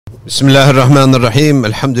Bismillah ar-Rahman ar-Rahim.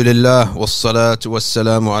 Alhamdulillah. Wassalatu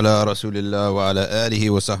wassalamu ala Rasulillah wa ala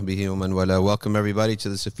alihi wa sahbihi wa man wala. Welcome everybody to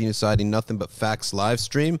the Safina Citing Nothing But Facts live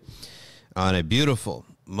stream on a beautiful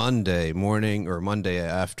Monday morning or Monday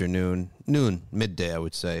afternoon, midday I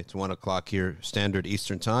would say. It's 1 o'clock here, Standard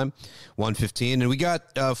Eastern Time, 1:15. And we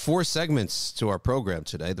got 4 segments to our program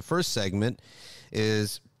today. The first segment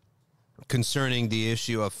is concerning the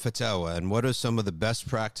issue of fatwa and what are some of the best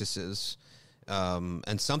practices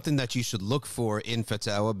and something that you should look for in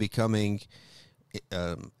fatwa, becoming,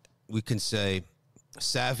 we can say,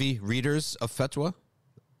 savvy readers of fatwa.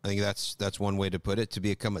 I think that's one way to put it, to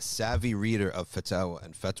become a savvy reader of fatwa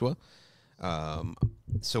and fatwa.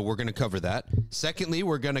 So we're going to cover that. Secondly,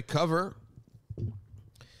 we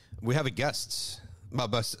have a guest.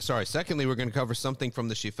 Secondly, we're going to cover something from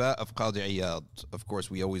the Shifa of Qadi Iyad. Of course,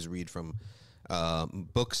 we always read from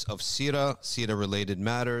books of Sira-related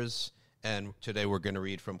matters. And today we're going to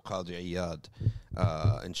read from Qadi Iyad,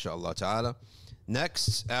 inshallah ta'ala.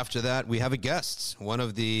 Next, after that, we have a guest. One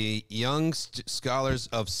of the young scholars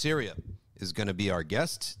of Syria is going to be our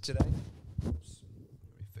guest today. Oops. Let me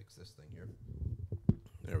fix this thing here.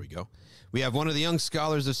 There we go. We have one of the young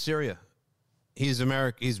scholars of Syria. He's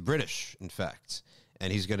British, in fact.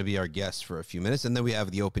 And he's going to be our guest for a few minutes. And then we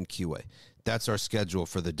have the open QA. That's our schedule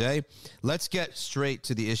for the day. Let's get straight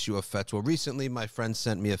to the issue of fatwa. Recently, my friend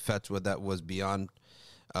sent me a fatwa that was beyond,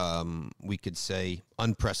 we could say,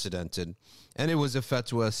 unprecedented. And it was a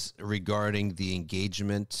fatwa regarding the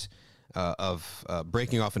engagement of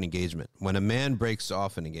breaking off an engagement. When a man breaks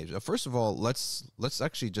off an engagement. First of all, let's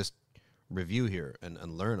actually just review here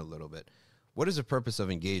and learn a little bit. What is the purpose of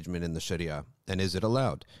engagement in the Sharia? And is it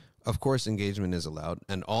allowed? Of course, engagement is allowed,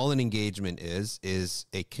 and all an engagement is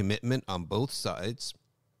a commitment on both sides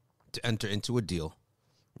to enter into a deal,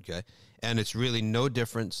 okay? And it's really no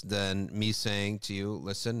difference than me saying to you,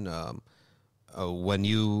 listen, when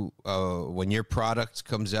your product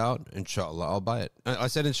comes out, inshallah, I'll buy it. I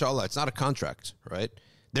said inshallah, it's not a contract, right?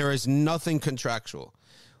 There is nothing contractual,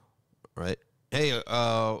 right? Hey,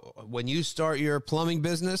 when you start your plumbing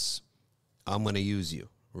business, I'm going to use you,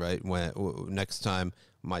 right? Next time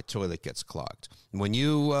my toilet gets clogged. When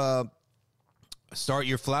you start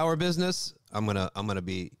your flower business, I'm gonna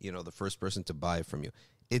be the first person to buy from you.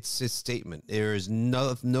 It's a statement. There is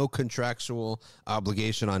no contractual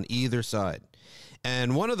obligation on either side.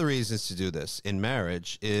 And one of the reasons to do this in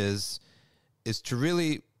marriage is to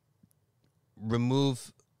really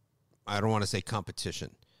remove, I don't want to say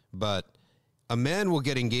competition, but a man will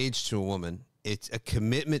get engaged to a woman. It's a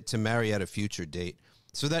commitment to marry at a future date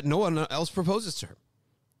so that no one else proposes to her.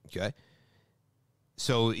 Okay,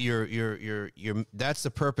 so that's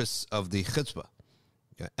the purpose of the khutbah.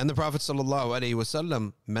 Okay? And the Prophet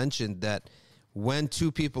ﷺ mentioned that when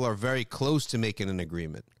two people are very close to making an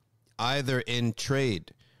agreement, either in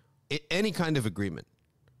trade, any kind of agreement,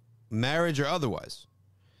 marriage or otherwise,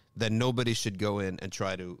 then nobody should go in and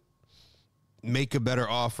try to make a better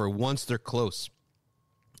offer once they're close.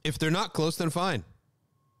 If they're not close, then fine,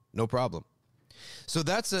 no problem. So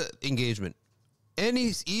that's an engagement.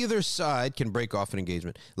 Either side can break off an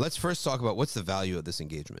engagement. Let's first talk about what's the value of this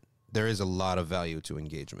engagement. There is a lot of value to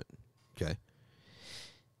engagement, okay?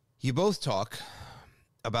 You both talk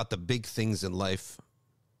about the big things in life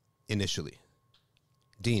initially.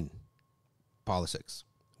 Deen, politics,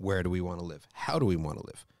 where do we want to live? How do we want to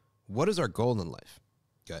live? What is our goal in life,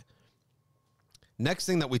 okay? Next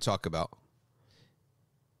thing that we talk about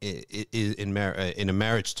in a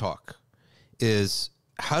marriage talk is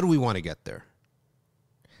how do we want to get there?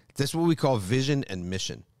 That's what we call vision and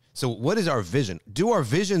mission. So what is our vision? Do our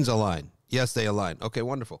visions align? Yes, they align. Okay,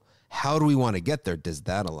 wonderful. How do we want to get there? Does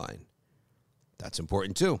that align? That's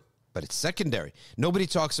important too, but it's secondary. Nobody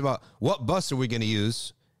talks about what bus are we going to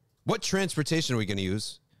use, what transportation are we going to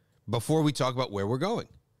use before we talk about where we're going.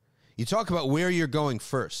 You talk about where you're going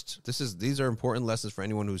first. These are important lessons for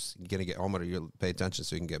anyone who's going to get Omar. You'll pay attention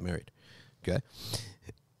so you can get married. Okay.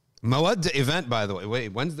 Mawadda event, by the way. Wait,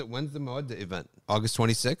 when's the Mawadda event? August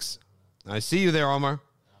 26th? I see you there, Omar.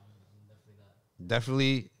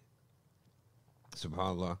 Definitely.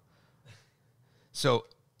 SubhanAllah. So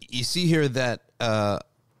you see here that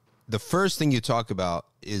the first thing you talk about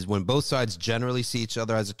is when both sides generally see each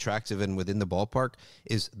other as attractive and within the ballpark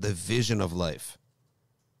is the vision of life.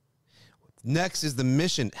 Next is the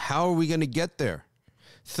mission. How are we going to get there?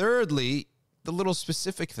 Thirdly, the little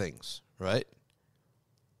specific things, right?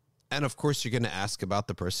 And, of course, you're going to ask about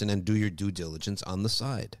the person and do your due diligence on the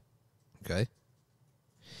side, okay?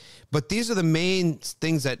 But these are the main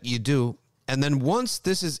things that you do. And then once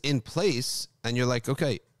this is in place and you're like,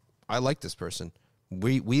 okay, I like this person,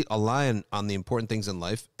 We align on the important things in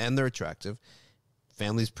life, and they're attractive.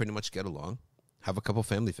 Families pretty much get along. Have a couple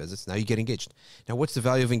family visits. Now you get engaged. Now, what's the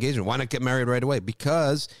value of engagement? Why not get married right away?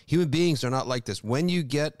 Because human beings are not like this. When you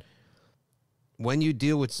deal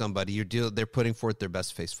with somebody, they're putting forth their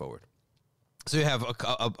best face forward. So you have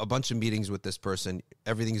a bunch of meetings with this person.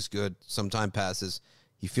 Everything's good. Some time passes.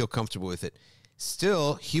 You feel comfortable with it.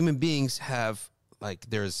 Still, human beings have, like,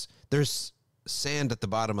 there's sand at the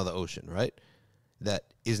bottom of the ocean, right? That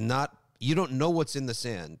is not, you don't know what's in the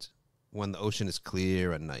sand when the ocean is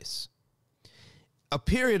clear and nice. A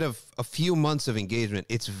period of a few months of engagement,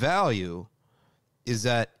 its value is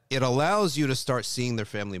that it allows you to start seeing their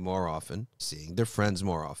family more often, seeing their friends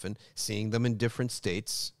more often, seeing them in different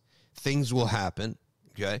states. Things will happen,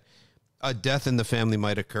 okay? A death in the family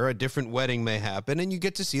might occur, a different wedding may happen, and you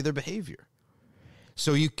get to see their behavior.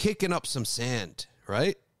 So you're kicking up some sand,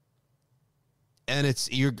 right? And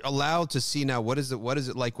you're allowed to see now, what is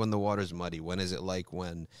it like when the water's muddy? When is it like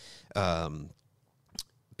when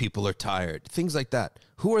people are tired? Things like that.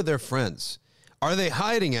 Who are their friends? Are they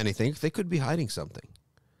hiding anything? They could be hiding something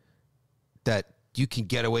that you can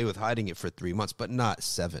get away with hiding it for 3 months, but not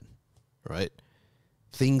 7, right?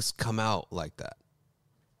 Things come out like that.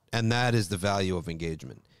 And that is the value of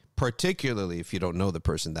engagement, particularly if you don't know the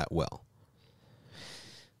person that well.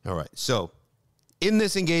 All right. So in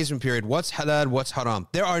this engagement period, what's halal, what's haram?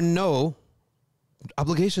 There are no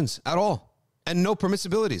obligations at all and no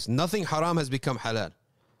permissibilities. Nothing haram has become halal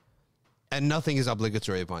and nothing is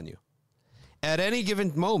obligatory upon you. At any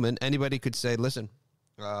given moment, anybody could say, listen,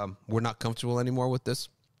 we're not comfortable anymore with this.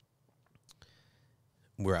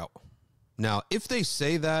 We're out. Now, if they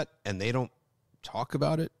say that and they don't talk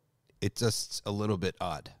about it, it's just a little bit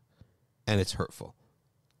odd and it's hurtful.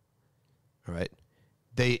 All right.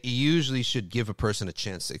 They usually should give a person a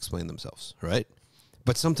chance to explain themselves, right?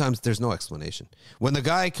 But sometimes there's no explanation. When the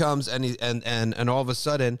guy comes and all of a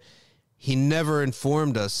sudden he never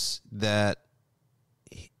informed us that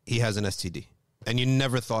he has an STD and you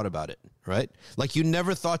never thought about it, right? Like you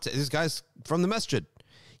never thought this guy's from the masjid.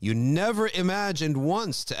 You never imagined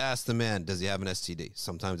once to ask the man, does he have an STD?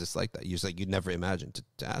 Sometimes it's like that. You'd never imagined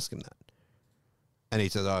to ask him that. And he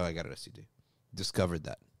says, oh, I got an STD. Discovered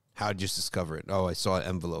that. How did you discover it? Oh, I saw an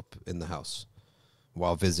envelope in the house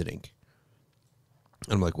while visiting.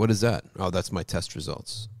 And I'm like, what is that? Oh, that's my test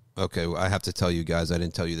results. Okay, well, I have to tell you guys, I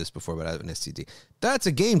didn't tell you this before, but I have an STD. That's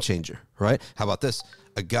a game changer, right? How about this?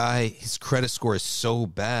 A guy, his credit score is so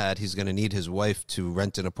bad, he's going to need his wife to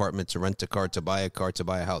rent an apartment, to rent a car, to buy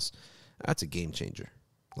a house. That's a game changer.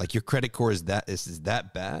 Like your credit score is that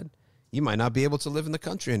bad? You might not be able to live in the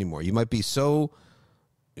country anymore. You might be so,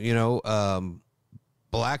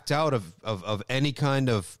 blacked out of any kind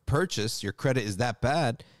of purchase. Your credit is that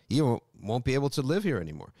bad, you won't be able to live here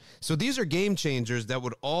anymore. So these are game changers that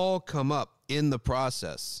would all come up in the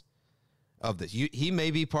process of this. He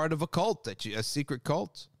may be part of a cult, a secret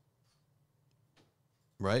cult,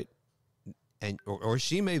 right? And or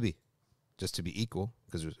she may be, just to be equal,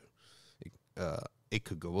 because it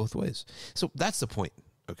could go both ways. So that's the point,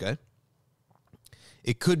 okay?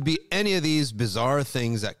 It could be any of these bizarre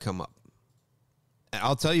things that come up. And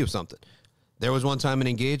I'll tell you something. There was one time an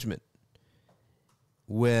engagement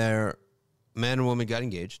where man and woman got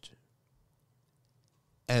engaged,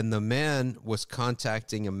 and the man was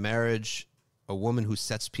contacting a woman who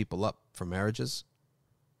sets people up for marriages,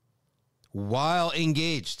 while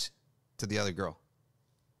engaged to the other girl.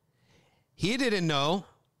 He didn't know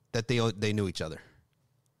that they knew each other.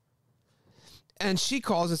 And she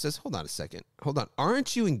calls and says, hold on a second. Hold on.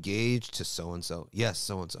 Aren't you engaged to so-and-so? Yes,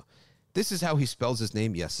 so-and-so. This is how he spells his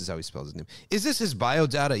name? Yes, this is how he spells his name. Is this his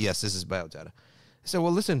biodata? Yes, this is biodata. I said,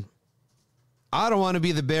 well, listen, I don't want to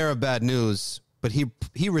be the bearer of bad news, but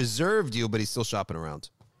he reserved you, but he's still shopping around.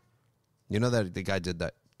 You know that the guy did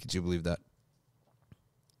that. Could you believe that?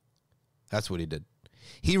 That's what he did.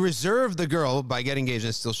 He reserved the girl by getting engaged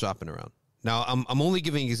and still shopping around. Now, I'm only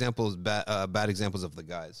giving examples, bad examples of the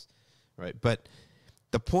guys, right? But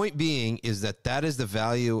the point being is that is the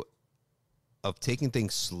value of taking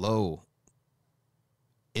things slow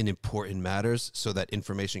in important matters so that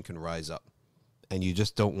information can rise up. And you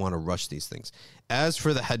just don't want to rush these things. As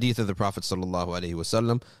for the hadith of the Prophet sallallahu alaihi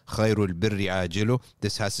wasallam, khairul birri ajilu,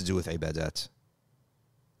 this has to do with ibadat.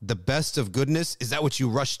 The best of goodness, is that what you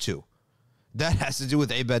rush to? That has to do with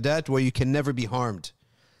ibadat, where you can never be harmed.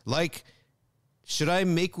 Like, should I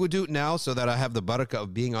make wudu now so that I have the barakah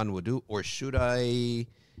of being on wudu, or should I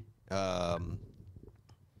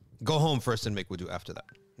go home first and make wudu after that?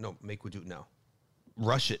 No, make wudu now.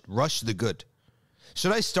 Rush it. Rush the good.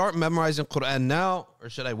 Should I start memorizing Quran now, or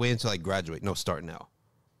should I wait until I graduate? No, start now.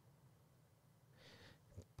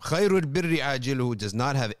 Khairul birri ajiluhu does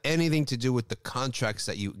not have anything to do with the contracts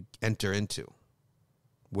that you enter into,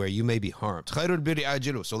 where you may be harmed. Khairul birri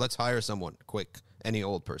ajiluhu. So let's hire someone quick, any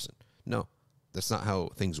old person. No, that's not how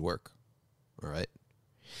things work. All right.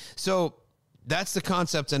 So that's the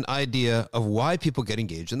concept and idea of why people get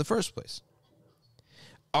engaged in the first place.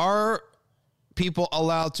 Are people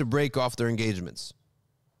allowed to break off their engagements?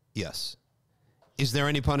 Yes. Is there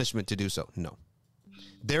any punishment to do so? No.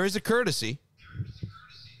 There is a courtesy.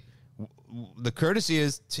 The courtesy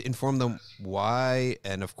is to inform them why,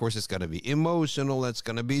 and of course it's going to be emotional, it's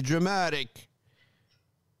going to be dramatic.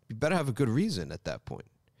 You better have a good reason at that point.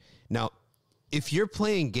 Now, if you're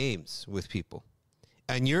playing games with people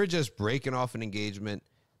and you're just breaking off an engagement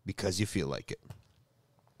because you feel like it,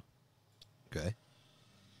 okay,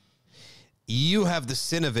 you have the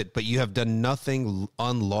sin of it, but you have done nothing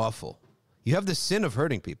unlawful. You have the sin of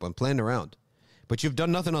hurting people and playing around, but you've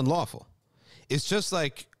done nothing unlawful. It's just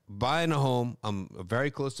like buying a home. I'm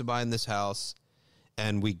very close to buying this house,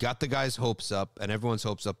 and we got the guy's hopes up and everyone's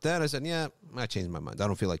hopes up. Then I said, yeah, I changed my mind. I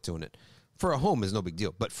don't feel like doing it. For a home is no big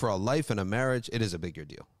deal, but for a life and a marriage, it is a bigger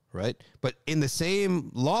deal, right? But in the same,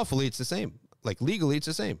 lawfully, it's the same. Like legally, it's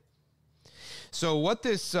the same. So what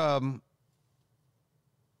this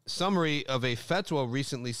summary of a fatwa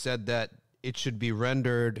recently said that it should be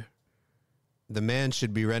rendered, the man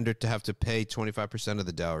should be rendered to have to pay 25% of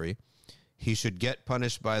the dowry. He should get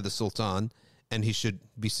punished by the sultan, and he should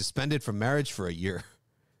be suspended from marriage for a year.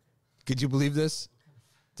 Could you believe this?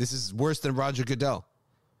 This is worse than Roger Goodell.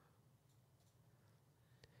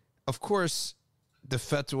 Of course, the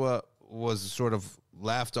fatwa was sort of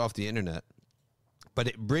laughed off the internet, but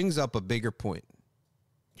it brings up a bigger point,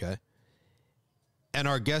 okay? And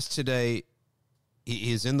our guest today,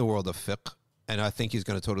 he is in the world of fiqh, and I think he's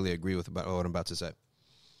going to totally agree with what I'm about to say.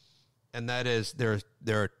 And that is, there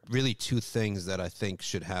are really two things that I think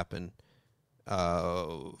should happen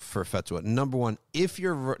for fatwa. Number one, if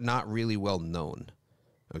you're not really well known,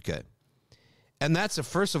 okay, and that's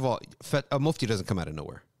first of all, a mufti doesn't come out of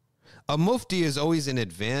nowhere. A mufti is always an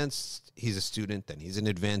advanced, he's a student, then he's an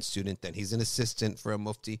advanced student, then he's an assistant for a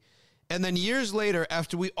mufti. And then years later,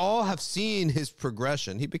 after we all have seen his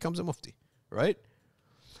progression, he becomes a mufti, right?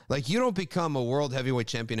 Like, you don't become a world heavyweight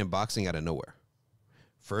champion in boxing out of nowhere.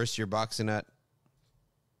 First, you're boxing at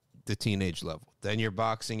the teenage level. Then you're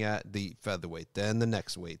boxing at the featherweight. Then the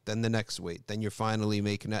next weight. Then the next weight. Then you're finally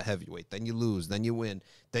making that heavyweight. Then you lose. Then you win.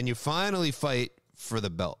 Then you finally fight for the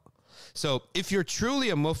belt. So if you're truly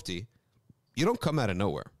a mufti, you don't come out of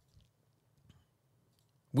nowhere.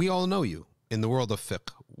 We all know you in the world of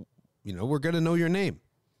fiqh. You know, we're going to know your name.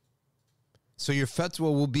 So your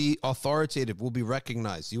fatwa will be authoritative, will be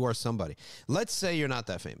recognized. You are somebody. Let's say you're not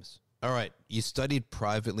that famous. All right, you studied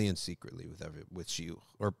privately and secretly with shuyukh,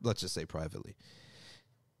 or let's just say privately.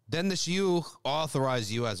 Then the shuyukh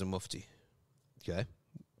authorize you as a mufti. Okay?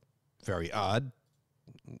 Very odd.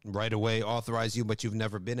 Right away authorize you, but you've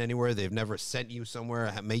never been anywhere. They've never sent you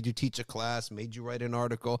somewhere, made you teach a class, made you write an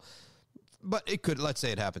article. But it could, let's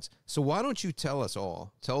say it happens. So why don't you tell us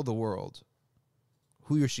all, tell the world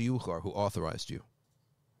who your shuyukh are, who authorized you?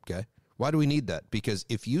 Okay? Why do we need that? Because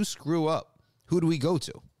if you screw up, who do we go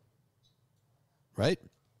to? Right?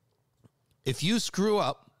 If you screw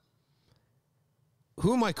up,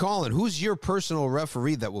 who am I calling? Who's your personal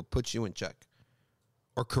referee that will put you in check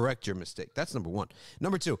or correct your mistake? That's number one.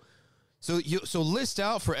 Number two, so list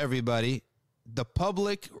out for everybody the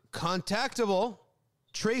public, contactable,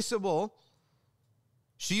 traceable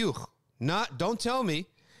shuyukh. Don't tell me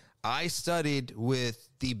I studied with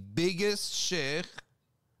the biggest sheikh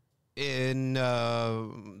in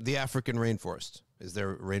the African rainforest. Is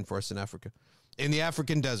there a rainforest in Africa? In the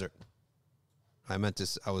African desert. I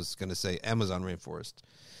was going to say Amazon rainforest.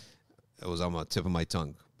 It was on the tip of my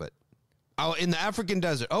tongue. But in the African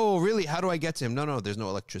desert. Oh, really? How do I get to him? No, there's no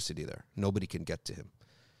electricity there. Nobody can get to him.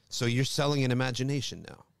 So you're selling an imagination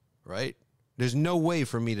now, right? There's no way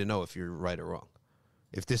for me to know if you're right or wrong,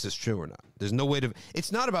 if this is true or not. There's no way to.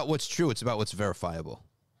 It's not about what's true. It's about what's verifiable.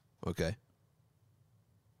 Okay?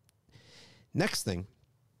 Next thing.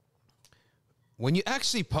 When you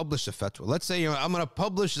actually publish a fatwa, let's say I'm going to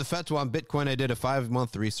publish the fatwa on Bitcoin. I did a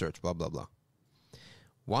 5-month research, blah, blah, blah.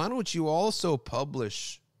 Why don't you also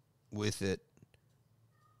publish with it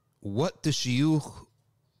what the shuyukh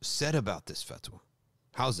said about this fatwa?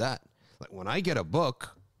 How's that? Like, when I get a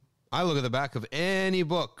book, I look at the back of any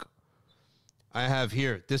book. I have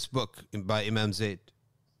here this book by Imam Zayd.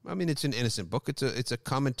 I mean, it's an innocent book. It's a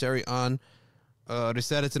commentary on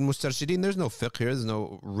Risalat al-Mustarshideen. There's no fiqh here. There's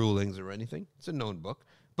no rulings or anything. It's a known book.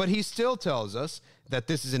 But he still tells us that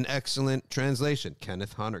this is an excellent translation.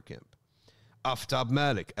 Kenneth Honorkamp. Aftab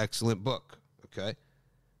Malik, excellent book. Okay.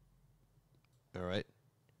 All right.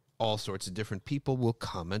 All sorts of different people will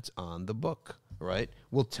comment on the book, right?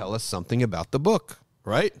 Will tell us something about the book,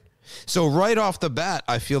 right? So right off the bat,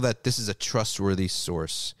 I feel that this is a trustworthy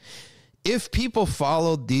source. If people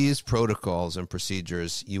followed these protocols and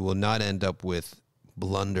procedures, you will not end up with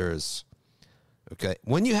blunders. Okay.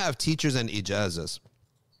 When you have teachers and ijazas,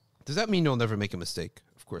 does that mean you'll never make a mistake?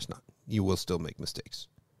 Of course not. You will still make mistakes.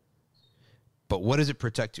 But what does it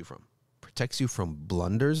protect you from? Protects you from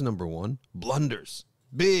blunders, number one. Blunders.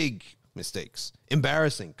 Big mistakes.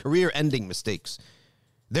 Embarrassing. Career-ending mistakes.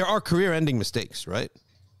 There are career-ending mistakes, right?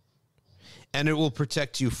 And it will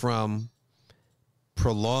protect you from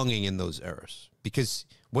prolonging in those errors. Because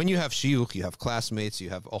when you have shuyukh, you have classmates, you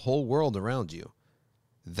have a whole world around you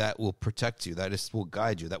that will protect you, will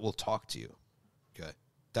guide you, that will talk to you. Okay?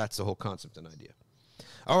 That's the whole concept and idea.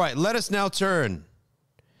 All right, let us now turn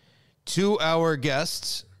to our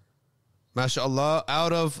guest, mashallah,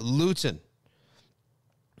 out of Luton.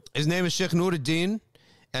 His name is Shaykh Noorud-Deen,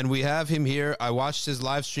 and we have him here. I watched his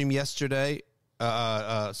live stream last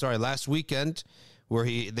weekend, where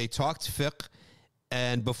they talked fiqh.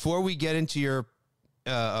 And before we get into your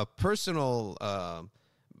personal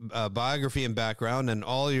biography and background and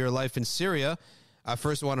all your life in Syria, I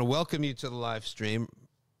first want to welcome you to the live stream.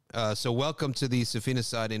 So welcome to the Safina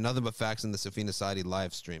Saadi, Nothing But Facts in the Safina Saadi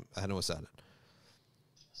live stream. Ahlan wa sahlan.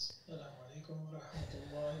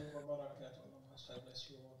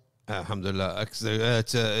 Alhamdulillah.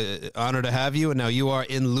 It's an honor to have you. And now you are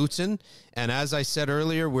in Luton. And as I said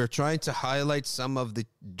earlier, we're trying to highlight some of the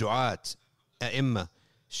du'at, a'imma,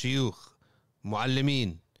 shuyukh,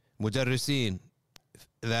 muallimeen, mudarrisin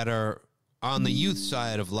that are on the youth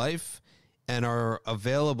side of life and are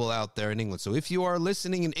available out there in England. So if you are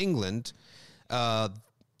listening in England, our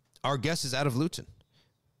guest is out of Luton.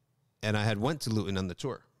 And I had went to Luton on the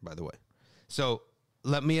tour, by the way. So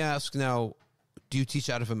let me ask now, do you teach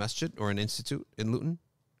out of a masjid or an institute in Luton?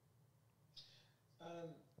 I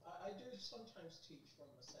do sometimes teach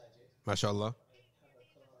from masajid. MashaAllah. I have a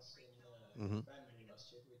class in Banbury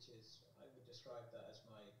Masjid, which is, I would describe that as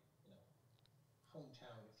my,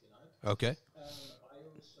 hometown, if you like. Okay. I also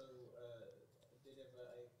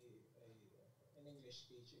deliver an English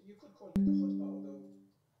speech. You could call it the khutbah, although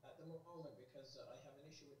at the moment, because I have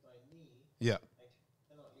an issue with my knee, Yeah. I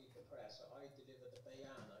cannot lead the prayer. So I deliver the bayan,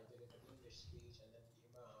 I deliver the English speech, and then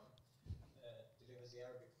the imam delivers the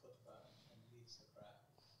Arabic khutbah and leads the prayer.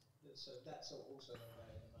 So that's also done by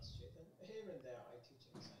in the masjid. And here and there I teach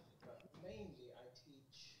in the masjid, but mainly I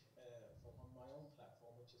teach on my own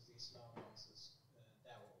platform, which is the Islam Answers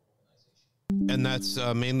Dawah organization. And that's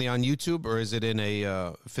mainly on YouTube, or is it in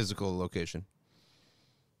a physical location?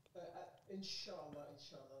 Inshallah.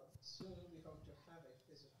 Soon we hope to have a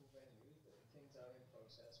physical venue. Things are in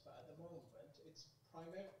process, but at the moment it's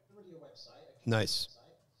primarily a website. Nice.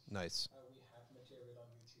 Website. Nice. We have material on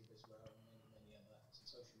YouTube as well, and many other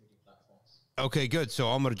social media platforms. Okay, good. So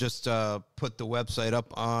I'm gonna just put the website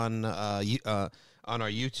up on our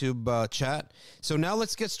YouTube chat. So now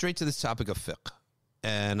let's get straight to this topic of fiqh.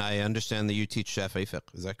 And I understand that you teach Shafi'i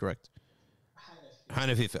fiqh. Is that correct?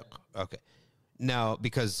 Hanafi fiqh. Okay. Now,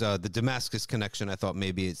 because the Damascus connection, I thought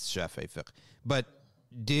maybe it's Shafi'i fiqh. But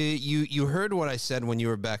you heard what I said when you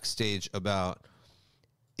were backstage about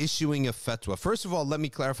issuing a fatwa. First of all, let me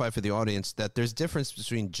clarify for the audience that there's difference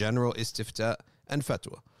between general istifta and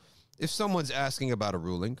fatwa. If someone's asking about a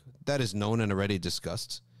ruling, that is known and already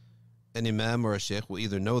discussed. An imam or a sheikh will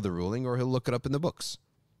either know the ruling or he'll look it up in the books,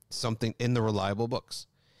 something in the reliable books.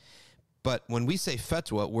 But when we say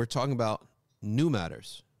fatwa, we're talking about new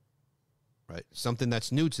matters, right? Something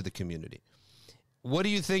that's new to the community. What do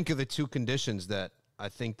you think of the two conditions that I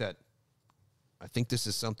think this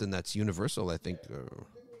is something that's universal, I think. The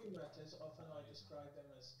new matters, often I describe them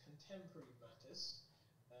as contemporary matters.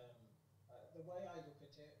 The way I look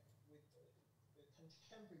at it, with the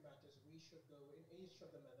contemporary matters, we should go, in each of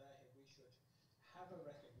the madahib, we should have a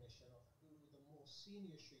recognition of who the more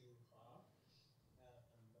senior shuyukh are, and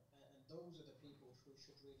those are the people who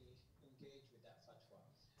should really engage with that fatwa.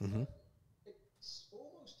 Mm-hmm. It's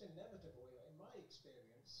almost inevitable, in my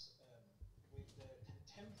experience, with the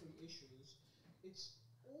contemporary issues, it's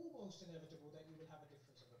almost inevitable that you will have a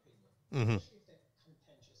difference of opinion, especially if they're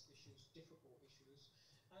contentious issues, difficult issues.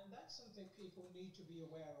 And that's something people need to be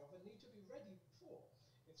aware of and need to be ready for.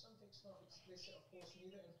 If something's not explicit, of course,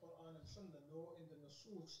 neither in Quran and Sunnah nor in the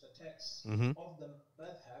nusus, the texts of the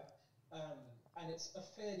madhab, and it's a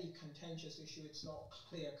fairly contentious issue. It's not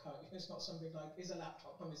clear cut. It's not something like, is a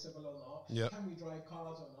laptop permissible or not? Yep. Can we drive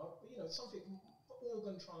cars or not? But, something,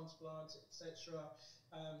 organ transplants, etc.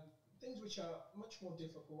 things which are much more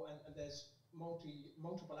difficult, and there's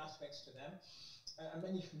multiple aspects to them, and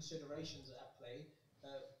many considerations at play,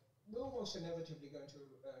 we're almost inevitably going to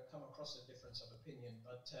come across a difference of opinion.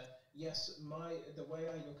 But yes, the way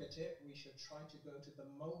I look at it, we should try to go to the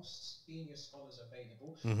most senior scholars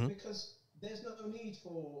available, because there's no need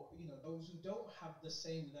for those who don't have the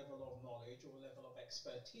same level of knowledge or level of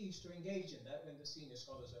expertise to engage in that when the senior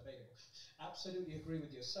scholars are available. Absolutely agree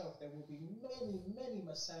with yourself. There will be many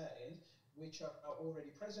masail which are already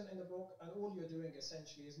present in the book, and all you're doing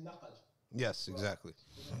essentially is naqal. Yes, exactly.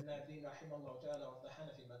 Ibn Abdin rahimahullah ta'ala of the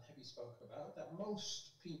Hanafi madhab he spoke about, that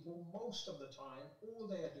most people, most of the time, all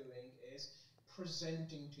they are doing is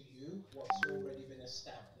presenting to you what's already been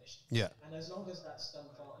established. Yeah. And as long as that's done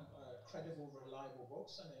from credible, reliable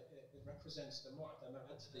books, and it represents the mu'tamad,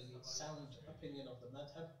 the sound opinion of the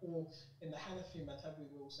madhab, or in the Hanafi madhab, we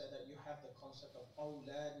will say that you have the concept of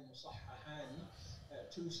awlad musahhahan,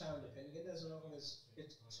 two sound opinion, as long as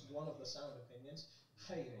it's one of the sound opinions.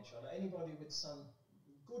 Khair, inshallah. Anybody with some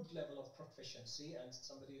good level of proficiency and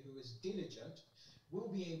somebody who is diligent will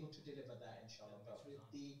be able to deliver that, inshallah. But with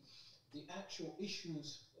the actual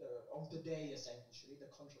issues of the day, essentially, the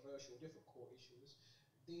controversial, difficult issues,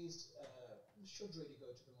 these should really go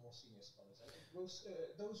to the more senior scholars. And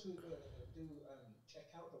those who do check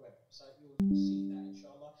out the website, you'll see that,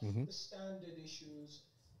 inshallah. The standard issues,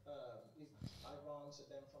 I've answered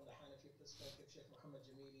them from the Hanafi perspective. Sheikh Muhammad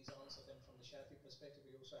Jamili's answered them from the Shafi perspective.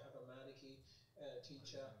 We also have a Maliki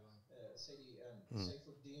teacher, Sayyidi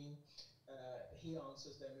Saifuddin. He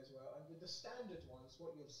answers them as well. And with the standard ones,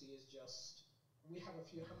 what you'll see is just, we have a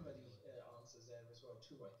few Hanbali answers there as well,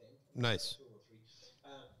 too, I think. Nice. 2 or 3.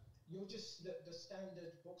 You'll just, the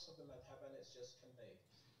standard books of the madhab, and it's just conveyed.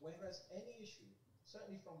 Whereas any issue,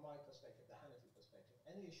 certainly from my perspective, the Hanafi perspective,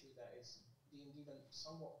 any issue that is deemed even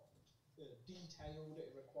somewhat detailed,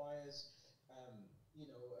 it requires,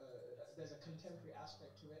 there's a contemporary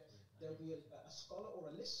aspect to it. There'll be a scholar or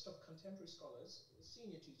a list of contemporary scholars,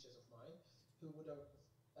 senior teachers of mine, who would have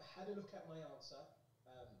had a look at my answer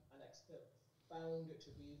and found it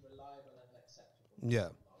to be reliable and acceptable.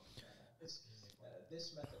 Yeah.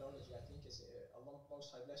 This methodology, I think, is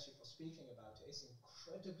most I bless you for speaking about it. It's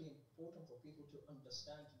incredibly important for people to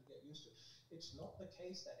understand and get used to. It's not the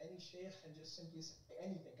case that any sheikh can just simply say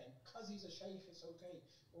anything, and because he's a sheikh, it's okay,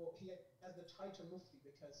 or he has the title mufti,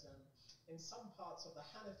 because in some parts of the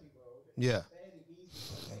Hanafi world, it's fairly easy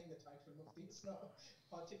to obtain the title mufti. It's not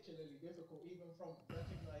particularly difficult, even from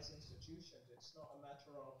recognized institutions. It's not a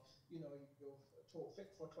matter of, you've taught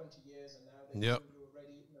fiqh for 20 years and now you're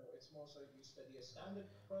already, it's more so you study a standard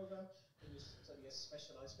program, and you study a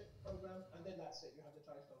specialized fiqh program, and then that's it, you have the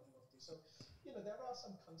title of mufti. So, there are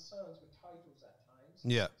some concerns with titles at times.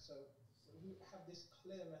 Yeah. So we have this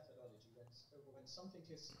clear methodology. When something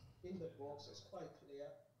is in the books, it's quite clear.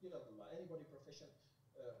 Anybody proficient,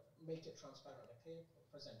 make it transparent, okay?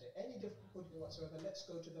 Present it. Any difficulty whatsoever, let's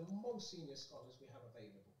go to the most senior scholars we have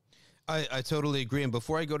available. I totally agree. And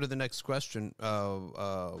before I go to the next question,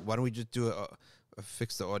 why don't we just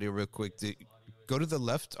fix the audio real quick? Go to the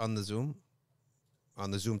left on the Zoom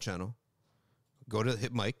channel. Go to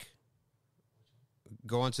hit mic.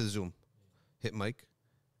 Go onto the Zoom. Hit mic.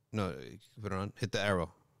 No, put it on. Hit the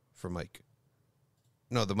arrow for mic.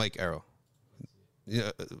 No, the mic arrow.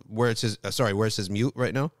 Yeah, where it says mute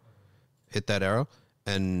right now. Hit that arrow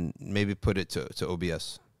and maybe put it to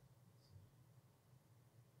OBS.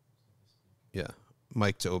 Yeah,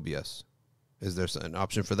 mic to OBS. Is there an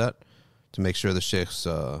option for that to make sure the sheikh's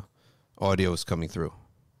audio is coming through?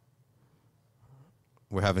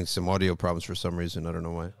 We're having some audio problems for some reason. I don't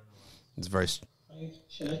know why. It's very.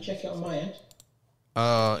 Should I check it on my end?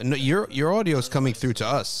 No, your audio is coming through to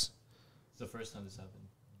us. It's the first time this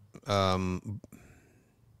happened.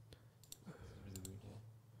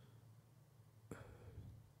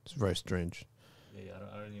 It's very strange. Yeah,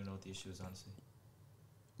 I don't even know what the issue is, honestly.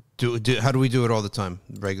 How do we do it all the time,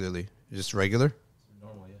 regularly? Just regular? It's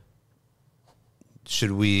normal, yeah.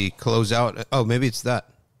 Should we close out? Oh, maybe it's that.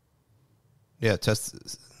 Yeah, test.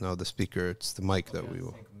 No, the speaker. It's the mic that we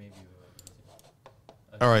will. Maybe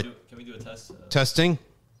all right. Can we do a test? Testing.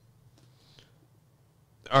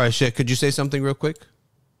 All right, Sheikh, could you say something real quick?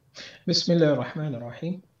 Bismillah ar-Rahman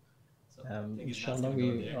ar-Rahim. Inshallah,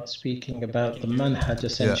 we are speaking about the manhaj,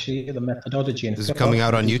 essentially, the methodology. Is it coming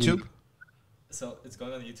out on YouTube? So it's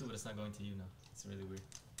going on YouTube, but it's not going to you now. It's really weird.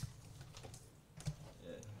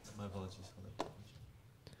 Yeah, my apologies for that.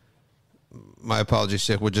 My apologies,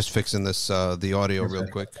 Sheikh. We're just fixing this, the audio real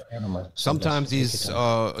quick. Sometimes these,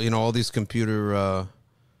 all these computer or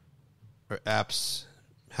apps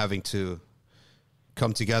having to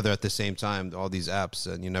come together at the same time, all these apps,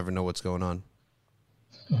 and you never know what's going on.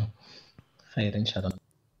 خير إن شاء الله. Let's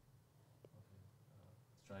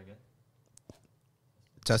try again.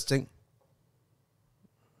 Testing.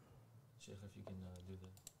 Sheikh, if you can do the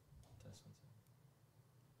test.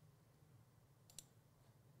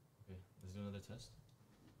 Okay, let's do another test.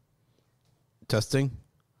 Testing.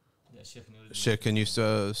 Yeah, Sheikh Noorud-Deen. Sheikh, can you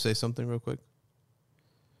say something real quick?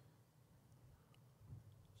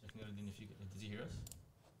 Sheikh Noorud-Deen, if you can, did you hear us?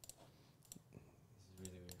 This is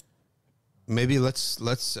really weird. Maybe let's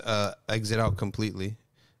exit out completely,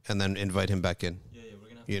 and then invite him back in. Yeah, we're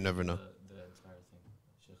gonna have You to never do know. the entire thing.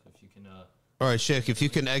 Sheikh, if you can. All right, Sheikh, if you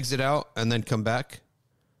can exit out and then come back.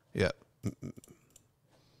 Yeah.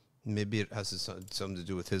 Maybe it has something to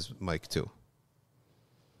do with his mic too.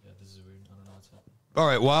 Yeah, this is weird. I don't know what's happening. All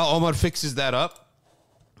right, while Omar fixes that up,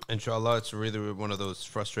 inshallah, it's really one of those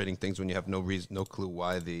frustrating things when you have no clue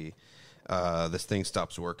why this thing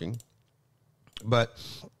stops working. But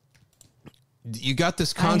you got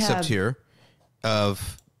this concept here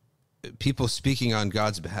of people speaking on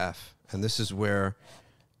God's behalf, and this is where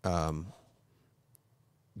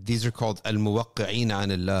these are called al-muwaqqi'een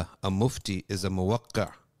anillah. A mufti is a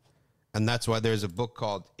muwaqqa', and that's why there's a book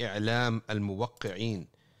called I'lam al-Muwaqqi'een.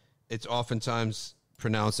 It's oftentimes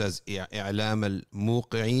pronounced as I'lam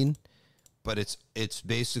al-Muqi'een, but it's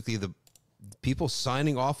basically the people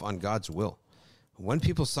signing off on God's will. When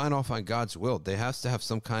people sign off on God's will, they have to have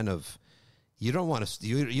some kind of, you don't want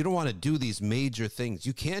to do these major things.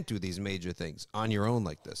 You can't do these major things on your own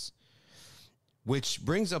like this. Which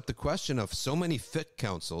brings up the question of so many fiqh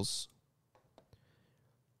councils.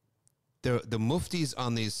 The muftis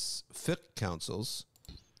on these fiqh councils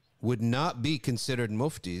would not be considered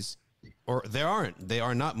muftis, or they are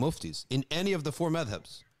not muftis in any of the four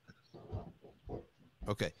madhabs.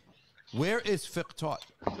 Okay. Where is fiqh taught?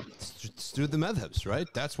 It's through the madhabs, right?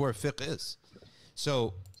 That's where fiqh is.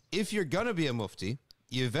 So if you're going to be a mufti,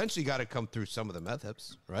 you eventually got to come through some of the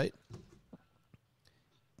madhabs, right?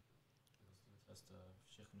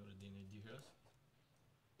 Sheikh Noorud-Deen, do you hear us?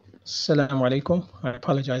 Assalamu alaikum. I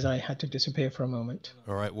apologize. I had to disappear for a moment.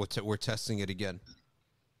 All right, we're testing it again.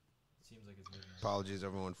 Seems like it's working. Apologies,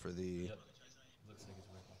 everyone, for the... Yep. Looks like it's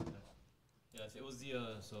working. Yeah, if it was the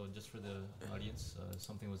so just for the audience,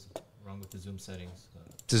 something was wrong with the Zoom settings.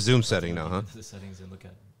 It's a Zoom setting now, huh? The settings and look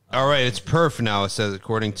at. All right, it's perf now. It says,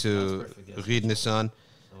 according to Perfect, yes. Reed Nissan,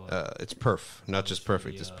 So, it's perf, not just just for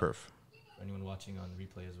perfect, the, it's perf. for anyone watching on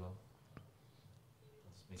replay as well,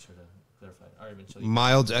 let's make sure to clarify. All right, Bin,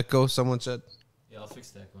 Mild echo, someone said. yeah, I'll fix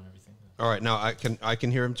the echo and everything. All right, now I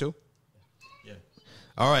can hear him too. Yeah.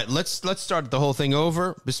 All right, let's start the whole thing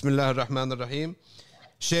over. Bismillah ar-Rahman ar-Rahim.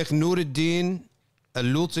 Shaykh Noorud-Deen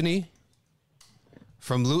Al-Lutani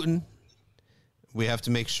from Luton. We have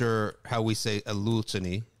to make sure how we say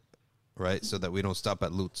Al-Lutani, right? So that we don't stop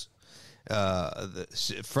at Lut.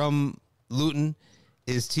 From Luton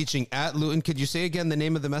is teaching at Luton. Could you say again the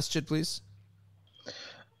name of the masjid, please?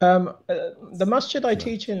 The masjid I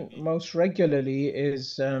teach in most regularly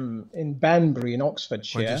is in Banbury in Why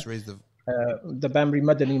Oxfordshire. don't you just raise The Banbury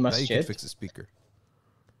Madani now you can Masjid. fix the speaker.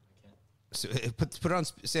 So, put it on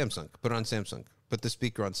Samsung. Put it on Samsung. Put the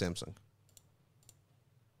speaker on Samsung.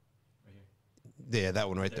 Right here. Yeah, that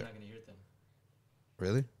one right They're there. not gonna hear it then.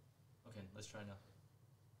 Really? Okay, let's try now.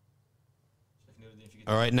 Sheikh Noorud-Deen, if you could.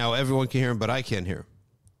 All right, now everyone can hear him, but I can't hear him.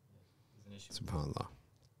 There's an issue. SubhanAllah.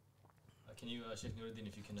 Can you, Sheikh Noorud-Deen,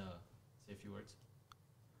 if you can say a few words?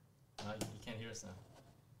 You can't hear us now.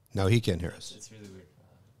 No, he can't hear us. It's really weird.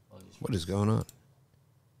 Apologies for What is this. going on?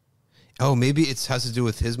 Oh, maybe it has to do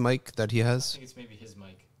with his mic that he I has. think it's maybe his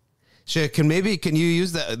mic. Sheikh, can you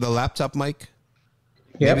use the laptop mic?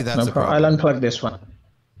 Yeah, Maybe that's the I'll problem. unplug this one.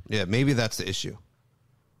 Yeah, maybe that's the issue.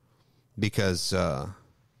 Because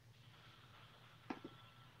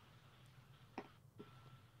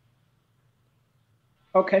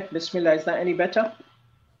Okay, Bismillah. Is that any better?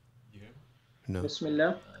 You hear? no.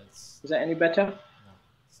 Bismillah. It's Is that any better? no,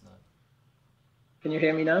 it's not. Can you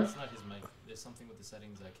hear me now? It's not his mic. There's something with the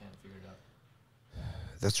settings I can't figure it out.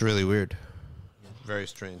 That's really weird. Yeah. Very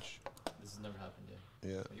strange. This has never happened yet.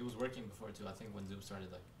 Yeah. It was working before too. I think when Zoom started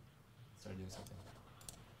doing something.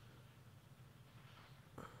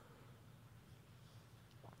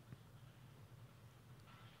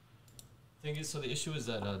 Thing is, so the issue is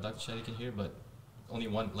that Dr. Shadee can hear, but only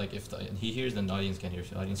one. Like if he hears, then the audience can't hear. If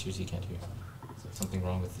the audience hears, he can't hear. So something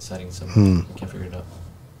wrong with the settings. So we can't figure it out.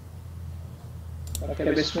 Okay,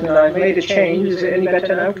 Bismillah. I made a change. Is it any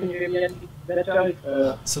better now? Can you hear me any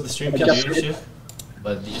better? So the stream can hear you, Sheikh,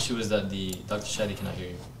 but the issue is that the Dr. Shadee cannot hear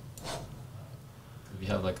you. We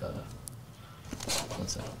have like a. One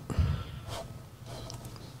second.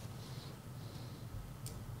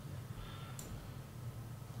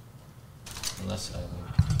 unless I.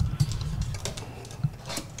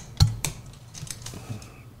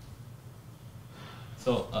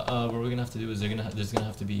 So what we're gonna have to do is there's gonna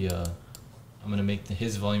have to be I'm gonna make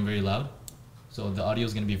his volume very loud, so the audio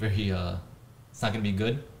is gonna be very it's not gonna be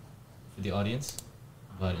good for the audience,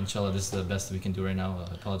 but inshallah this is the best we can do right now.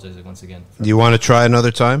 I apologize once again. You want to try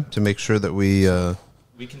another time to make sure that we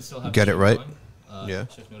can still have get it right? Yeah.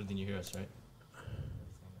 Shaykh Noorud-Deen, you hear us, right?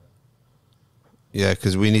 Yeah,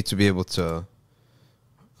 because we need to be able to.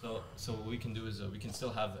 So what we can do is we can still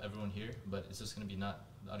have everyone here, but it's just gonna be the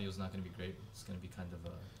audio is not gonna be great. It's gonna be kind of.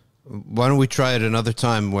 Why don't we try it another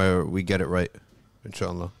time where we get it right,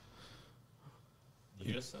 inshallah. You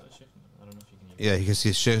hear us, Shaykh? I don't know if you can hear. Yeah, because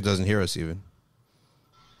his Shaykh doesn't hear us even.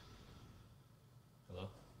 Hello?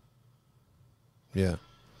 Yeah.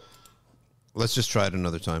 Let's just try it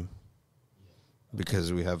another time.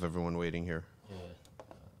 Because we have everyone waiting here. Yeah.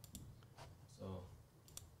 So.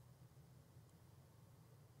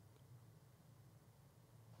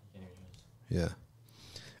 Yeah.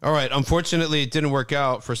 All right. Unfortunately, it didn't work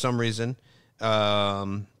out for some reason.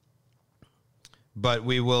 But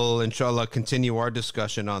we will, inshallah, continue our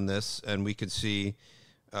discussion on this, and we could see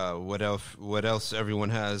what else everyone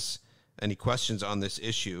has, any questions on this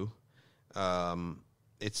issue.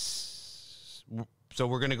 So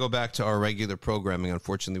we're going to go back to our regular programming.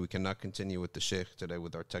 Unfortunately, we cannot continue with the Sheikh today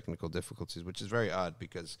with our technical difficulties, which is very odd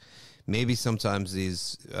because maybe sometimes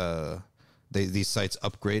these sites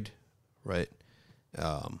upgrade, right?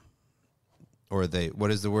 Or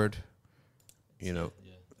what is the word? You know,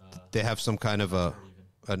 they have some kind of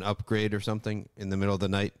an upgrade or something in the middle of the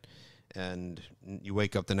night, and you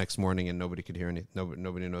wake up the next morning and nobody could hear anything.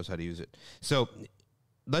 Nobody knows how to use it. So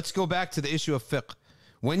let's go back to the issue of fiqh.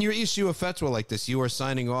 When you issue a fatwa like this, you are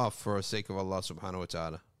signing off for the sake of Allah subhanahu wa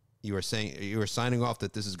ta'ala. You are signing off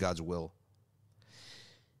that this is God's will.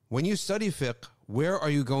 When you study fiqh, where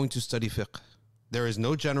are you going to study fiqh? There is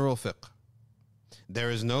no general fiqh.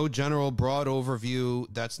 There is no general broad overview.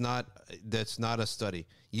 That's not a study.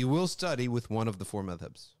 You will study with one of the four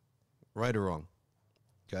madhabs. Right or wrong.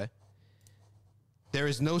 Okay? There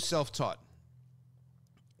is no self-taught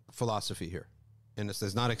philosophy here. And this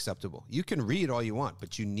is not acceptable. You can read all you want,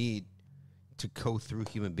 but you need to go through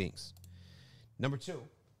human beings. Number two,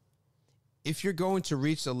 if you're going to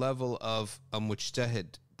reach the level of a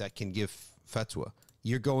mujtahid that can give fatwa,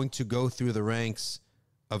 you're going to go through the ranks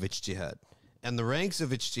of ijtihad. And the ranks of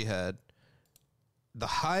ijtihad, the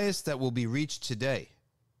highest that will be reached today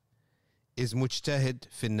is mujtahid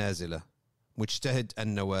fin nazila, mujtahid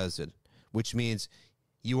an nawazil, which means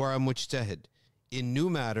you are a mujtahid in new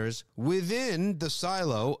matters within the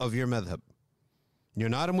silo of your madhab. You're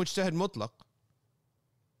not a mujtahid mutlaq.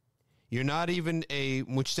 You're not even a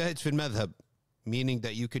mujtahid fil madhab, meaning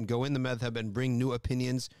that you can go in the madhab and bring new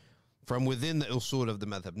opinions from within the usul of the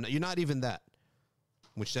madhab. No, you're not even that.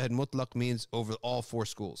 Mujtahid mutlaq means over all four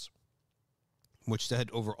schools.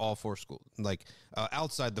 Mujtahid over all four schools. Like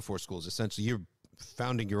outside the four schools, essentially you're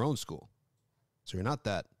founding your own school. So you're not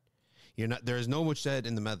that. There is no mujtahid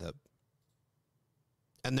in the madhab.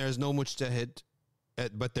 And there is no mujtahid,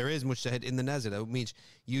 but there is mujtahid in the nazila. It means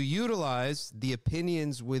you utilize the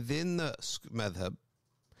opinions within the madhab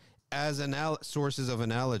as sources of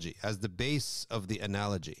analogy, as the base of the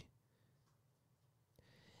analogy.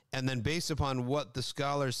 And then based upon what the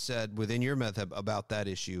scholars said within your madhab about that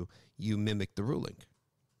issue, you mimic the ruling.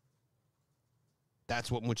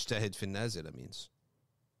 That's what mujtahid fin nazila means.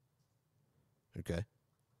 Okay?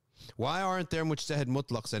 Why aren't there mujtahid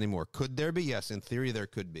mutlaqs anymore? Could there be? Yes, in theory there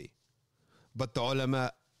could be. But the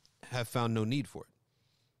ulama have found no need for it.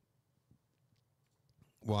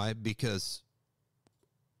 Why? Because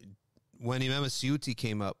when Imam As-Suyuti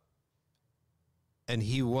came up and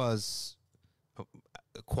he was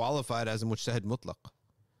qualified as a mujtahid mutlaq,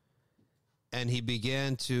 and he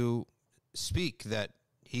began to speak that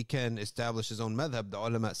he can establish his own madhab, the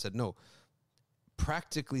ulama said no.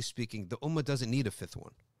 Practically speaking, the ummah doesn't need a fifth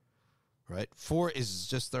one. Right? 4 is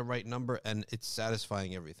just the right number, and it's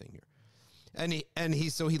satisfying everything here. And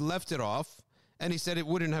he left it off, and he said it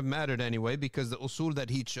wouldn't have mattered anyway because the usul that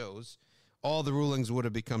he chose, all the rulings would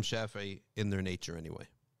have become Shafi'i in their nature anyway,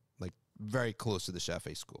 like very close to the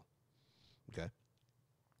Shafi'i school. Okay,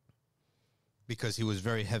 because he was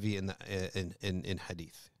very heavy in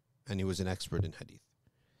hadith, and he was an expert in hadith,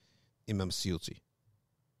 Imam Suyuti.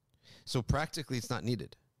 So practically, it's not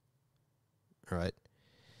needed. All right.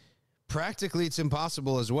 Practically, it's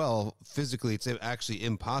impossible as well. Physically, it's actually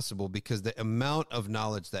impossible because the amount of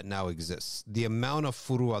knowledge that now exists, the amount of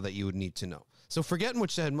furu'a that you would need to know. So forget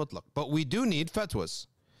mujtahid mutlaq, but we do need fatwas.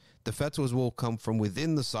 The fatwas will come from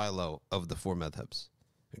within the silo of the four madhabs.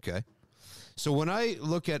 Okay? So when I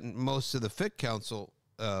look at most of the fiqh council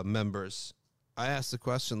members, I ask the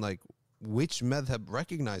question, like, which madhab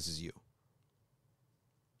recognizes you?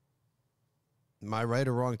 Am I right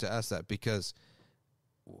or wrong to ask that? Because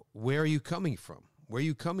where are you coming from? Where are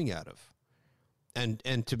you coming out of?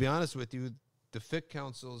 And to be honest with you, the fiqh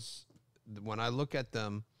councils, when I look at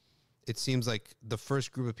them, it seems like the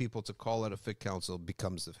first group of people to call out a fiqh council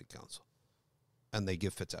becomes the fiqh council. And they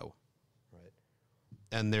give fatwa. Right.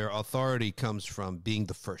 And their authority comes from being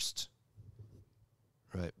the first.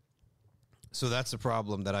 Right. So that's the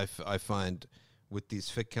problem that I find with these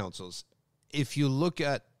fiqh councils. If you look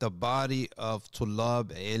at the body of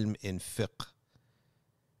tulab ilm in fiqh,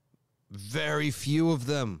 very few of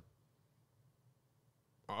them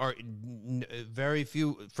are, very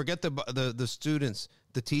few, forget the students,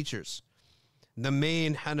 the teachers, the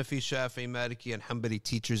main Hanafi, Shafi'i, Maliki, and Hanbali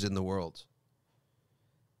teachers in the world.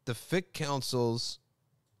 The fiqh councils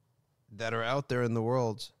that are out there in the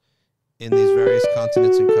world, in these various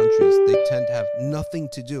continents and countries, they tend to have nothing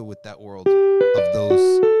to do with that world of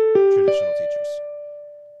those traditional teachers.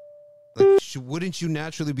 Like, wouldn't you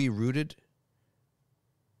naturally be rooted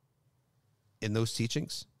in those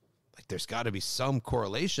teachings? Like, there's got to be some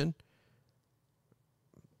correlation.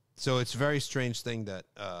 So it's a very strange thing that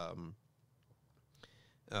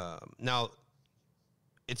now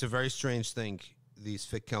it's a very strange thing, these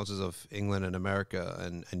fiqh councils of England and America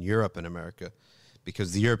and Europe and America,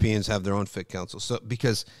 because the Europeans have their own fiqh council. So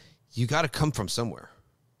because you got to come from somewhere.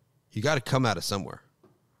 You got to come out of somewhere.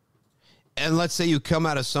 And let's say you come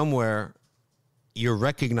out of somewhere, you're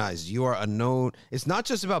recognized, you are a known. It's not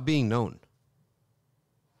just about being known.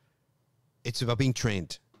 It's about being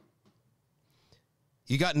trained.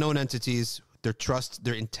 You got known entities,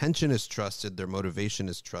 their intention is trusted, their motivation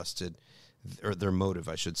is trusted, or their motive,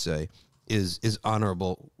 I should say, is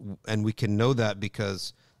honorable. And we can know that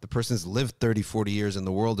because the person's lived 30, 40 years in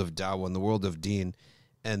the world of da'wah, in the world of deen,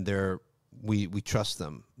 and we trust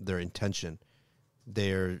them, their intention,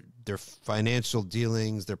 their financial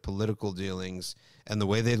dealings, their political dealings, and the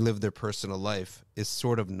way they live their personal life is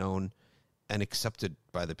sort of known and accepted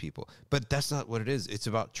by the people. But that's not what it is. It's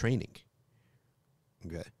about training.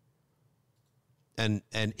 Okay. And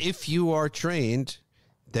if you are trained,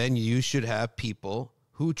 then you should have people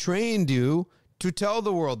who trained you to tell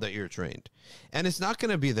the world that you're trained. And it's not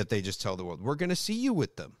going to be that they just tell the world. We're going to see you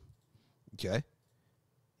with them. Okay?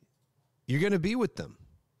 You're going to be with them.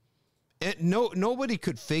 And nobody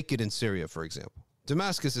could fake it in Syria, for example.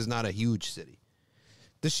 Damascus is not a huge city.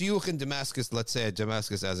 The shuyukh in Damascus, let's say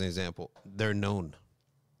Damascus as an example, they're known.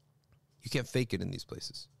 You can't fake it in these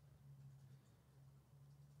places.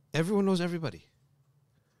 Everyone knows everybody.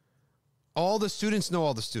 All the students know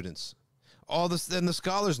all the students. And the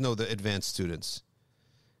scholars know the advanced students.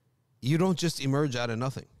 You don't just emerge out of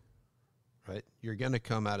nothing, right? You're going to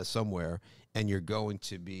come out of somewhere, and you're going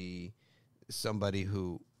to be somebody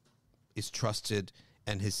who is trusted,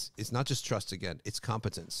 and it's not just trust again, it's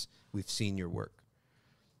competence. We've seen your work.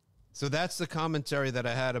 So that's the commentary that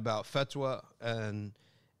I had about fatwa, and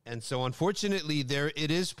so unfortunately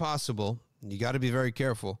it is possible, you got to be very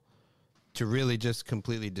careful, to really just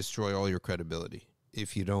completely destroy all your credibility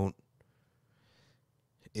if you don't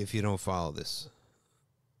follow this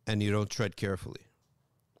and you don't tread carefully.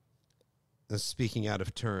 And speaking out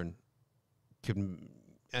of turn can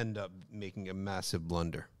end up making a massive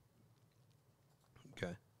blunder.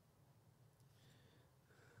 Okay.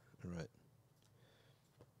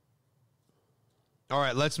 All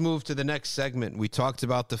right, let's move to the next segment. We talked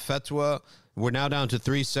about the fatwa. We're now down to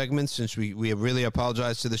 3 segments since we have really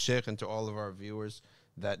apologized to the Sheikh and to all of our viewers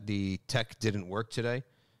that the tech didn't work today.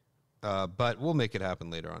 But we'll make it happen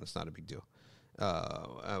later on. It's not a big deal.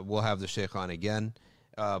 We'll have the Sheikh on again.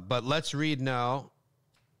 But let's read now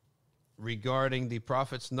regarding the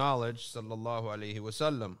Prophet's knowledge, sallallahu alaihi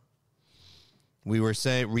wasallam. We were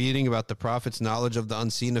reading about the Prophet's knowledge of the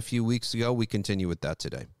unseen a few weeks ago. We continue with that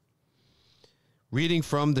today. Reading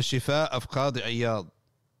from the Shifa of Qadi Iyad.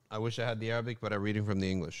 I wish I had the Arabic, but I'm reading from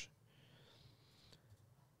the English.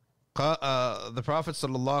 The Prophet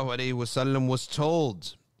sallallahu alaihi wasallam was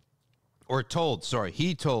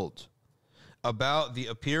he told about the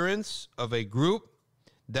appearance of a group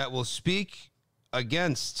that will speak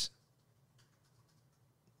against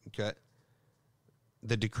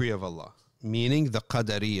the decree of Allah, meaning the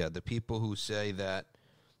Qadariyah, the people who say that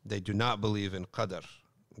they do not believe in Qadar,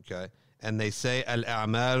 and they say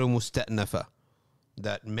al-a'malu musta'nafa,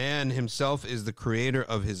 that man himself is the creator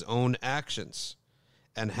of his own actions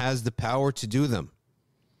and has the power to do them.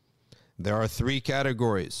 There are 3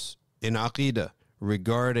 categories in Aqidah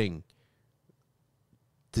regarding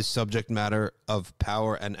the subject matter of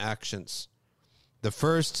power and actions. The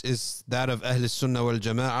first is that of Ahl Sunnah wal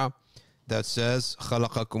Jama'ah that says,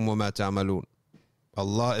 خَلَقَكُمْ وَمَا تَعْمَلُونَ.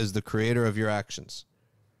 Allah is the creator of your actions.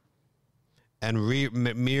 And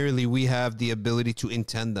merely we have the ability to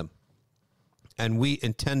intend them. And we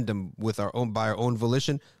intend them with by our own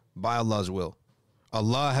volition, by Allah's will.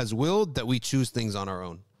 Allah has willed that we choose things on our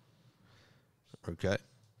own. Okay?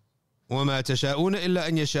 وَمَا تَشَاءُونَ إِلَّا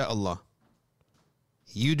أَن يَشَاءَ اللَّهُ.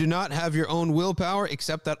 You do not have your own willpower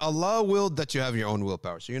except that Allah willed that you have your own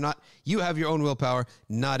willpower. So you have your own willpower,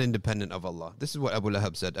 not independent of Allah. This is what Abu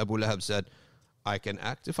Lahab said. Abu Lahab said, I can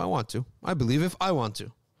act if I want to. I believe if I want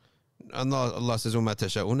to. Allah says, وَمَا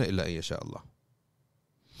تَشَاءُونَ إِلَّا أَن يَشَاءَ اللَّهُ.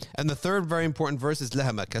 And the third very important verse is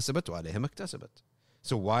لَهَا مَا كَسَبَتْ وَعَلَيْهَا مَا اكْتَسَبَتْ.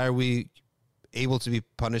 So why are we able to be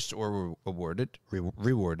punished or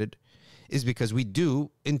rewarded is because we do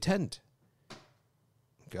intend.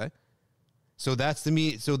 Okay? So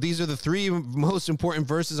so these are the three most important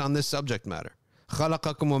verses on this subject matter.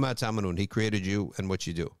 خَلَقَكُمْ وَمَا تَعْمَلُونَ. He created you and what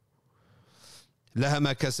you do. لَهَا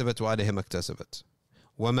مَا كَسَبَتْ وَعَلَيْهَا مَا اكْتَسَبَتْ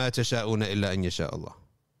وَمَا تَشَاءُونَ إِلَّا أَن يَشَاءَ اللَّهُ.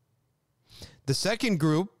 The second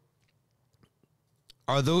group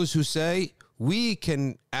are those who say we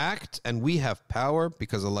can act and we have power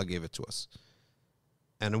because Allah gave it to us.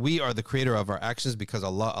 And we are the creator of our actions because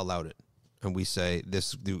Allah allowed it. And we say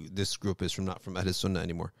this group is not from Ahl Sunnah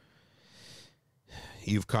anymore.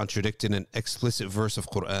 You've contradicted an explicit verse of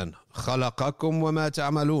Quran. خَلَقَكُمْ وَمَا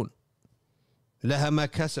تَعْمَلُونَ لَهَا مَا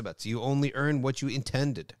كَسَبَتْ. You only earn what you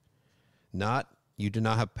intended. You do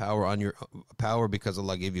not have power on your power because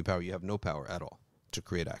Allah gave you power. You have no power at all to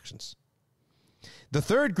create actions. The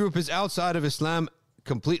third group is outside of Islam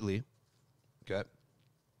completely. Okay.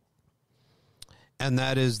 And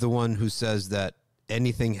that is the one who says that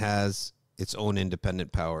anything has its own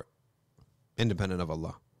independent power, independent of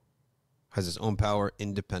Allah. Has its own power,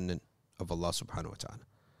 independent of Allah subhanahu wa ta'ala.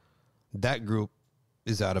 That group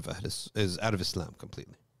is out of Islam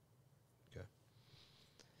completely. Okay.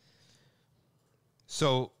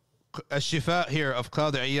 So Ash-Shifa here of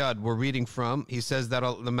Qadi Iyad we're reading from, he says that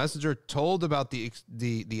the messenger told about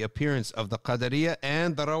the appearance of the Qadariyah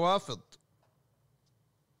and the Rawafid.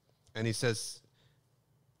 And he says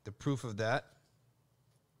the proof of that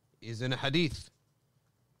is in a hadith.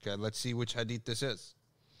 Okay, let's see which hadith this is.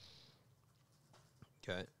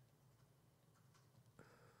 Okay.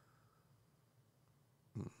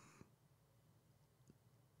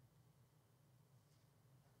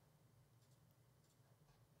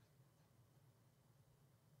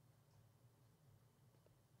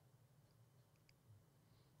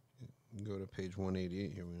 Go to page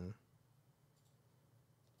 188. Here we are.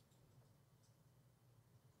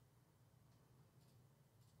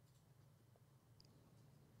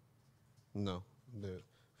 No, the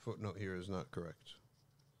footnote here is not correct.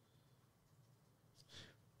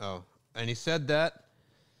 Oh, and he said that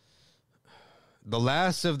the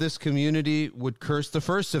last of this community would curse the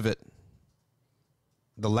first of it.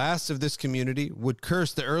 The last of this community would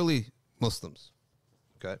curse the early Muslims.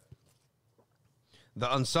 Okay. The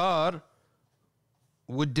Ansar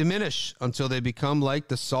would diminish until they become like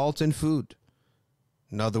the salt in food.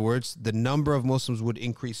 In other words, the number of Muslims would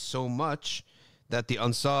increase so much that the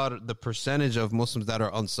Ansar, the percentage of Muslims that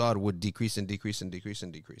are Ansar would decrease and decrease and decrease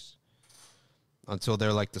and decrease until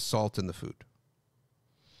they're like the salt in the food.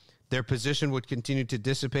 Their position would continue to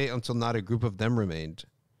dissipate until not a group of them remained.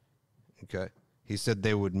 Okay. He said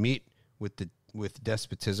they would meet with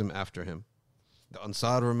despotism after him. The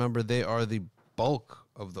Ansar, remember, they are the bulk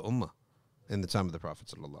of the Ummah in the time of the Prophet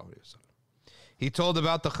sallallahu alaihi wasallam. He told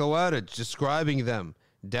about the Khawarij, describing them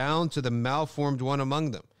down to the malformed one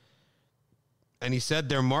among them. And he said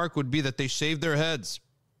their mark would be that they shave their heads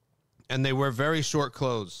and they wear very short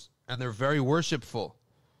clothes and they're very worshipful.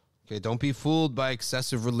 Okay, don't be fooled by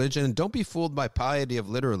excessive religion and don't be fooled by piety of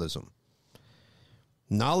literalism.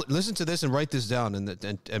 Now, listen to this and write this down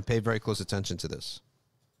and pay very close attention to this.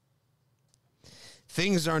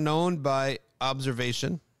 Things are known by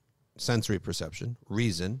observation, sensory perception,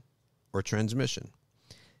 reason, or transmission.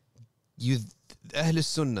 Ahl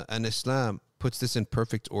Sunnah and Islam puts this in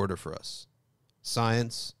perfect order for us.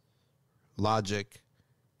 Science, logic,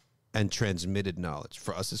 and transmitted knowledge.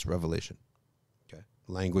 For us, it's revelation. Okay.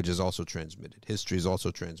 Language is also transmitted. History is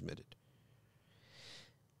also transmitted.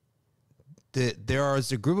 There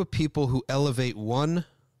is a group of people who elevate one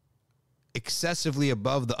excessively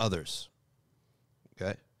above the others.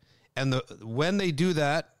 Okay. And when they do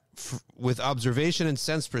that with observation and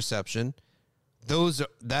sense perception,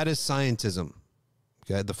 that is scientism.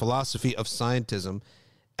 Okay. The philosophy of scientism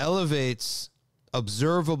elevates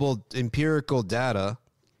observable empirical data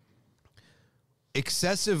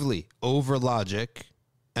excessively over logic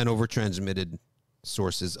and over transmitted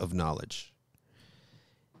sources of knowledge.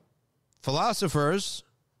 Philosophers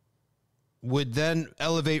would then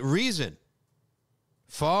elevate reason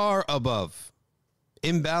far above,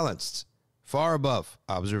 imbalanced, far above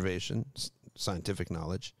observation, scientific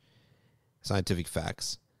knowledge, scientific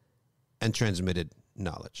facts, and transmitted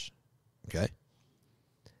knowledge. Okay?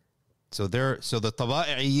 So the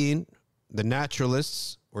taba'iyin, the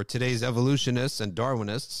naturalists, or today's evolutionists and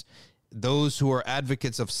Darwinists, those who are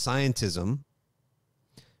advocates of scientism,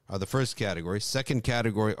 are the first category. Second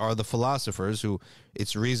category are the philosophers, who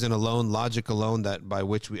it's reason alone, logic alone, that by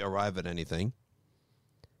which we arrive at anything.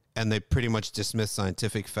 And they pretty much dismiss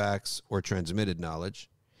scientific facts or transmitted knowledge.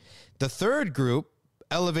 The third group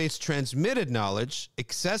elevates transmitted knowledge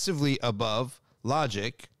excessively above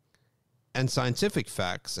logic and scientific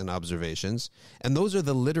facts and observations. And those are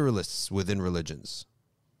the literalists within religions.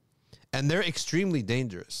 And they're extremely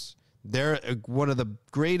dangerous. They're one of the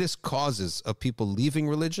greatest causes of people leaving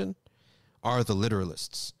religion are the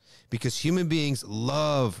literalists, because human beings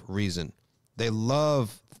love reason. They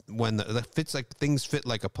love when things fit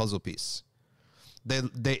like a puzzle piece.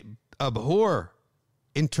 They abhor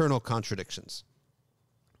internal contradictions.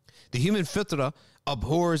 The human fitra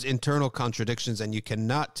abhors internal contradictions, and you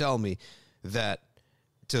cannot tell me that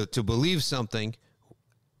to believe something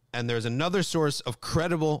and there's another source of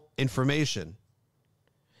credible information,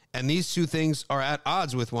 and these two things are at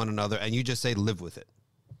odds with one another, and you just say, live with it.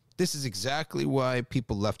 This is exactly why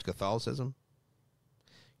people left Catholicism,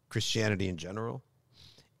 Christianity in general.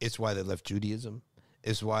 It's why they left Judaism.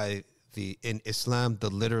 It's why in Islam, the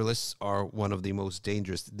literalists are one of the most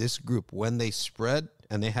dangerous. This group, when they spread,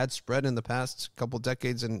 and they had spread in the past couple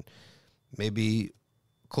decades and maybe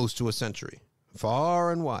close to a century,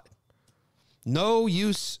 far and wide, no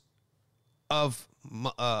use of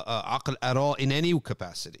aql at all in any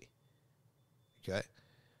capacity, okay,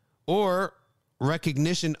 or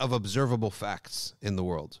recognition of observable facts in the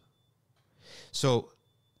world. So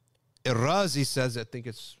Al-Razi says, I think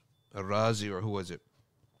it's Al-Razi, or who was it?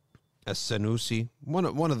 As-Sanusi, one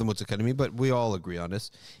of the Mutakallimin, but we all agree on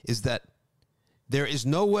this, is that there is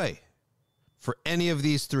no way for any of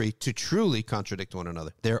these three to truly contradict one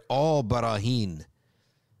another. They're all barahin.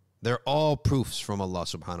 They're all proofs from Allah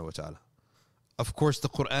subhanahu wa ta'ala. Of course, the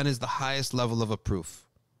Quran is the highest level of a proof.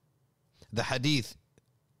 The hadith,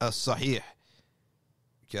 as-sahih,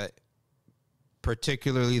 okay,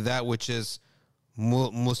 particularly that which is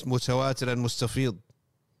mutawatir and mustafid,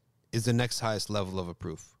 is the next highest level of a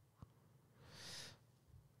proof.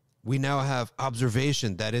 We now have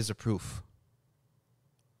observation that is a proof.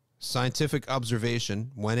 Scientific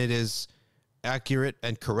observation, when it is accurate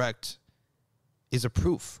and correct, is a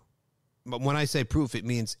proof. But when I say proof, it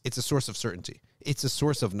means it's a source of certainty. It's a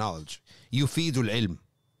source of knowledge. Yufidul ilm.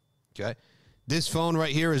 Okay? This phone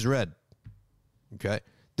right here is red. Okay?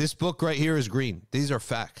 This book right here is green. These are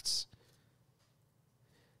facts.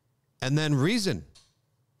 And then reason.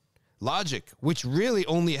 Logic, which really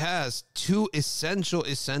only has two essential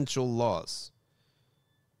laws.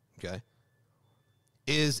 Okay?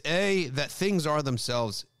 Is A, that things are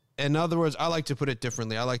themselves. In other words, I like to put it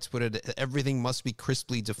differently. I like to put it, everything must be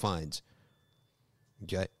crisply defined.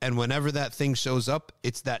 Okay? And whenever that thing shows up,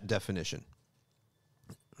 it's that definition.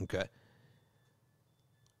 Okay?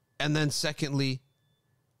 And then secondly,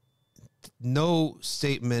 no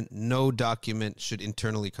statement, no document should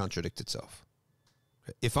internally contradict itself.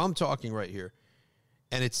 If I'm talking right here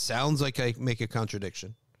and it sounds like I make a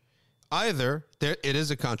contradiction, either it is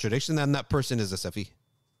a contradiction and that person is a safi,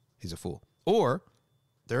 he's a fool, or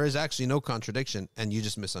there is actually no contradiction and you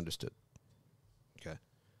just misunderstood. Okay.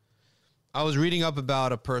 I was reading up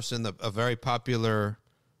about a person, a very popular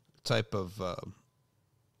type of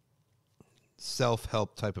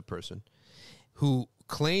self-help type of person, who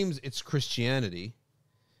claims it's Christianity,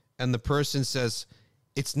 and the person says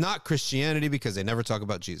it's not Christianity because they never talk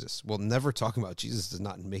about Jesus. Well, never talking about Jesus does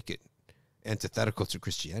not make it antithetical to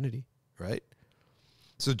Christianity, right?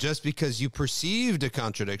 So just because you perceived a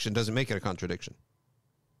contradiction doesn't make it a contradiction.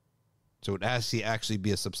 So it has to actually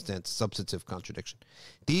be a substantive contradiction.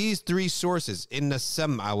 These three sources, inna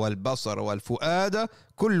as-sam'a wal basara wal fu'ada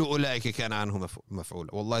kullu ulaika kana anhu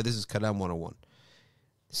maf'ula. Wallahi, this is kalam 101.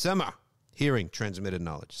 Sam'a, hearing, transmitted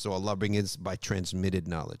knowledge. So Allah brings it by transmitted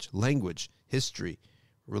knowledge. Language, history,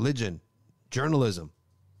 religion, journalism,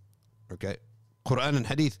 okay, Quran and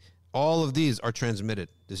Hadith, all of these are transmitted.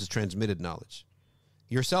 This is transmitted knowledge.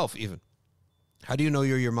 Yourself, even. How do you know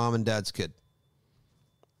you're your mom and dad's kid?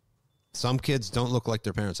 Some kids don't look like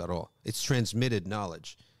their parents at all. It's transmitted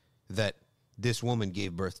knowledge that this woman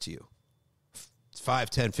gave birth to you. 5,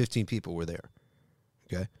 10, 15 people were there.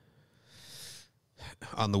 Okay?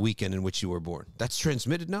 on the weekend in which you were born. That's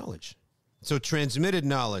transmitted knowledge. So transmitted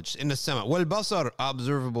knowledge in the sama. Wal basar,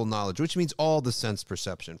 observable knowledge, which means all the sense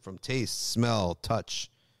perception from taste, smell, touch,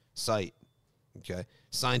 sight. Okay.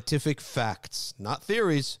 Scientific facts, not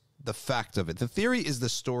theories, the fact of it. The theory is the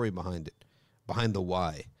story behind it, behind the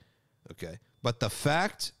why. Okay. But the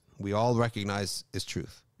fact we all recognize is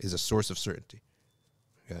truth, is a source of certainty.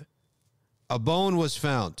 Okay. A bone was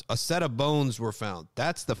found. A set of bones were found.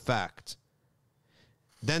 That's the fact.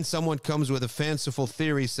 Then someone comes with a fanciful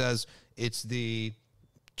theory, says it's the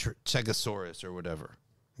Chegosaurus or whatever,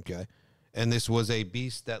 okay? And this was a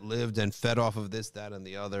beast that lived and fed off of this, that, and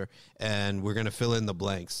the other, and we're going to fill in the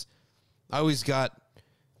blanks. I always got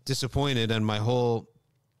disappointed, and my whole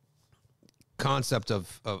concept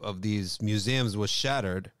of these museums was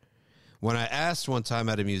shattered when I asked one time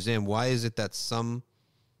at a museum, why is it that some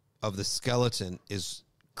of the skeleton is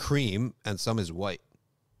cream and some is white?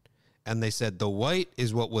 And they said the white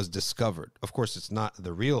is what was discovered. Of course, it's not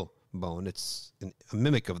the real bone. It's a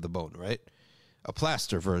mimic of the bone, right? A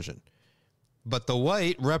plaster version. But the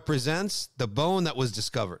white represents the bone that was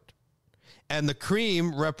discovered. And the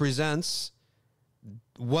cream represents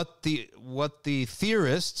what the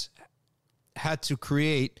theorists had to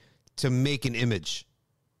create to make an image,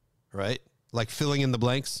 right? Like filling in the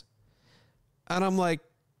blanks. And I'm like,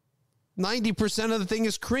 90% of the thing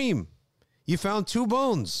is cream. You found two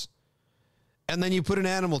bones. And then you put an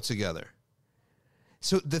animal together.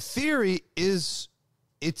 So the theory is,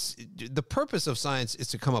 the purpose of science is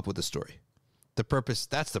to come up with a story.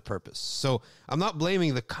 That's the purpose. So I'm not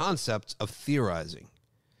blaming the concept of theorizing.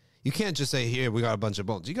 You can't just say, here, we got a bunch of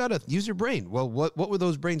bones. You got to use your brain. Well, what were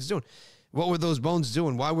those brains doing? What were those bones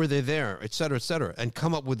doing? Why were they there? Et cetera, and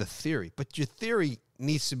come up with a theory. But your theory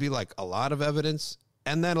needs to be like a lot of evidence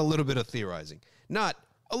and then a little bit of theorizing. Not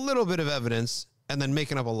a little bit of evidence and then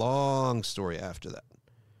making up a long story after that.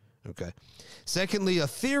 Okay. Secondly, a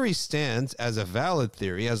theory stands as a valid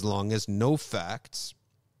theory as long as no facts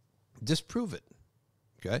disprove it.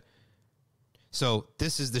 Okay. So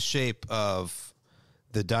this is the shape of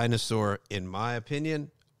the dinosaur, in my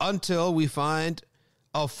opinion, until we find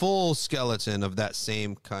a full skeleton of that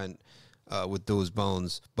same kind with those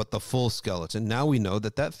bones, but the full skeleton. Now we know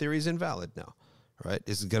that theory is invalid now, right?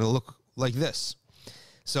 This is going to look like this.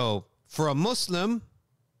 So for a Muslim,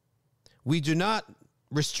 we do not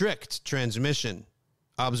restrict transmission,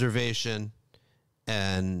 observation,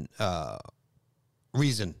 and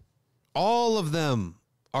reason. All of them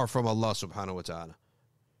are from Allah subhanahu wa ta'ala.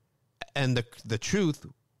 And the truth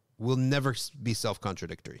will never be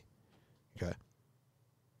self-contradictory. Okay?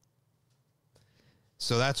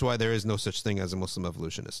 So that's why there is no such thing as a Muslim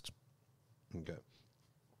evolutionist. Okay?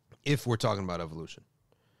 If we're talking about evolution.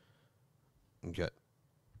 Okay?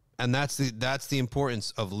 And that's the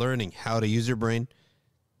importance of learning how to use your brain,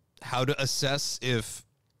 how to assess if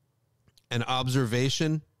an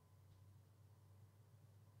observation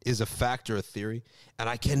is a fact or a theory. And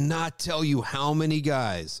I cannot tell you how many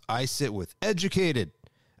guys I sit with, educated,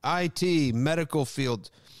 IT, medical field,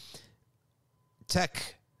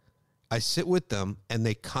 tech. I sit with them and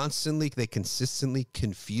they consistently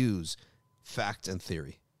confuse fact and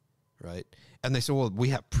theory, right? And they say, well, we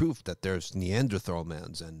have proof that there's Neanderthal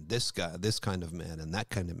mans and this guy, this kind of man and that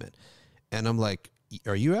kind of man. And I'm like,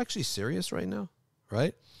 are you actually serious right now?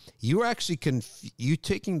 Right? You're actually you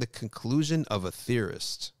taking the conclusion of a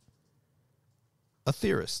theorist,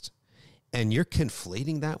 and you're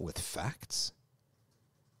conflating that with facts.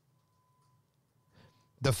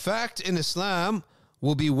 The fact in Islam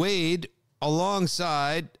will be weighed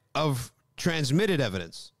alongside of transmitted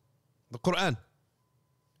evidence, the Quran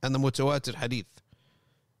and the mutawatir hadith.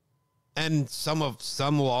 And some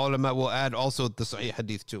ulama will add also the sahih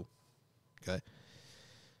hadith too. Okay?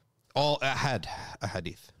 All a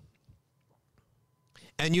hadith.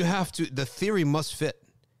 And you have to, the theory must fit.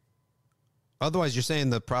 Otherwise you're saying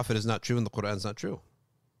the Prophet is not true and the Quran is not true.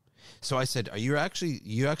 So I said, you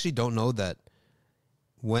actually don't know that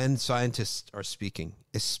when scientists are speaking,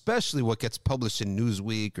 especially what gets published in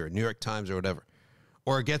Newsweek or New York Times or whatever,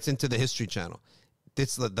 or it gets into the History Channel,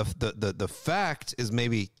 it's the fact is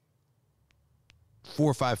maybe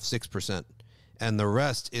 4, 5, 6%, and the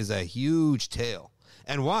rest is a huge tale.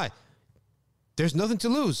 And why? There's nothing to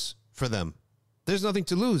lose for them. There's nothing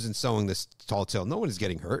to lose in sowing this tall tale. No one is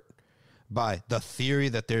getting hurt by the theory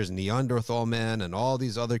that there's Neanderthal man and all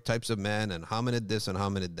these other types of men and hominid this and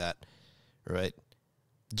hominid that, right?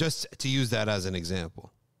 Just to use that as an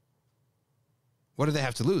example. What do they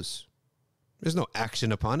have to lose? There's no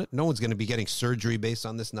action upon it. No one's going to be getting surgery based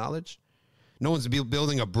on this knowledge. No one's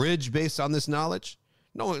building a bridge based on this knowledge.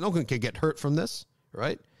 No one can get hurt from this,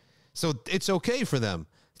 right? So it's okay for them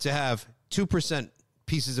to have 2%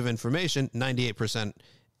 pieces of information, 98%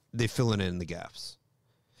 they fill in the gaps.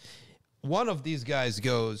 One of these guys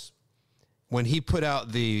goes, when he put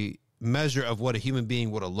out the measure of what a human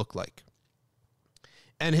being would have looked like.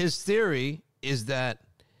 And his theory is that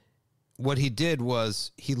what he did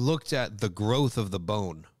was he looked at the growth of the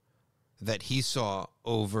bone that he saw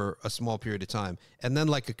over a small period of time. And then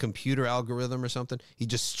like a computer algorithm or something, he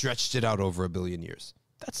just stretched it out over 1 billion years.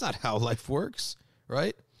 That's not how life works,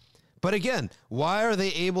 right? But again, why are they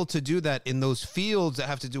able to do that in those fields that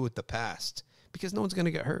have to do with the past? Because no one's going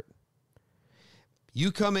to get hurt.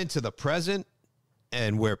 You come into the present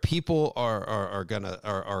and where people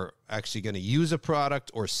are actually gonna use a product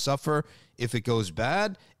or suffer if it goes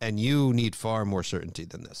bad, and you need far more certainty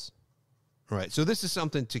than this. Right. So this is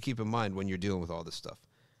something to keep in mind when you're dealing with all this stuff.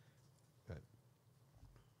 Right.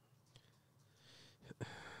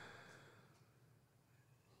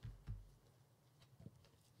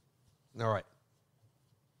 All right.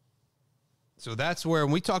 So that's where,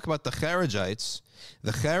 when we talk about the Kharijites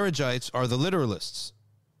are the literalists.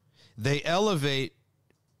 They elevate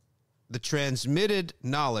the transmitted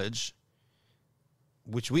knowledge,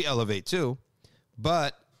 which we elevate too,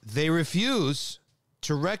 but they refuse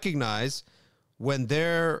to recognize when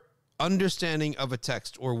their understanding of a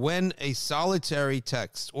text, or when a solitary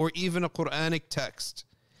text, or even a Quranic text,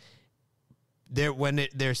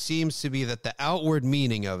 there seems to be that the outward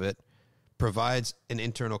meaning of it provides an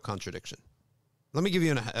internal contradiction. Let me give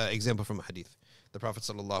you an example from a hadith. The Prophet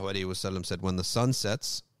ﷺ said, when the sun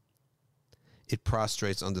sets, it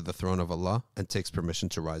prostrates under the throne of Allah and takes permission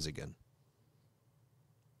to rise again.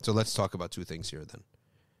 So let's talk about two things here then.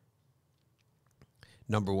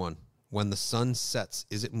 Number one, when the sun sets,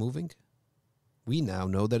 is it moving? We now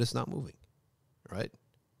know that it's not moving, right?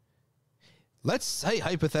 Let's say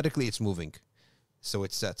hypothetically it's moving. So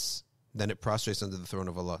it sets. Then it prostrates under the throne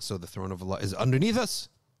of Allah. So the throne of Allah is underneath us?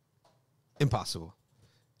 Impossible.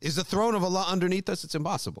 Is the throne of Allah underneath us? It's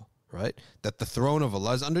impossible, right? That the throne of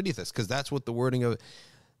Allah is underneath us, because that's what the wording of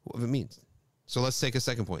it means. So let's take a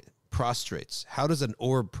second point. Prostrates. How does an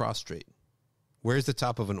orb prostrate? Where's the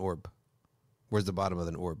top of an orb? Where's the bottom of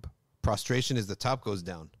an orb? Prostration is the top goes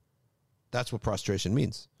down. That's what prostration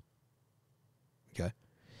means. Okay?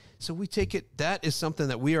 So we take it, that is something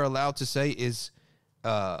that we are allowed to say is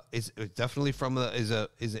definitely from is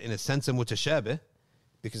in a sense a mutashabih,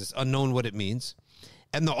 because it's unknown what it means.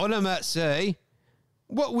 And the ulama say,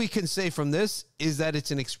 what we can say from this is that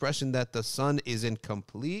it's an expression that the sun is in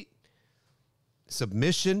complete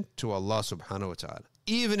submission to Allah subhanahu wa ta'ala.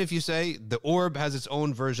 Even if you say the orb has its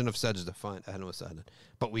own version of sajda, fine, ahlan wa sahlan.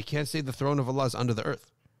 But we can't say the throne of Allah is under the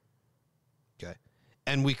earth. Okay?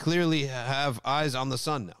 And we clearly have eyes on the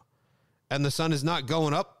sun now. And the sun is not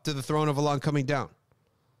going up to the throne of Allah and coming down.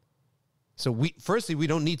 So firstly, we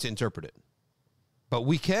don't need to interpret it. But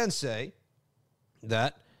we can say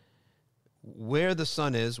that where the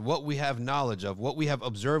sun is, what we have knowledge of, what we have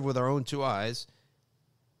observed with our own two eyes,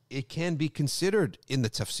 it can be considered in the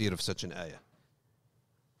tafsir of such an ayah.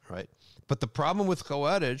 Right? But the problem with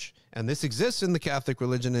Khawarij, and this exists in the Catholic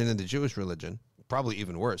religion and in the Jewish religion, probably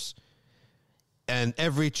even worse, and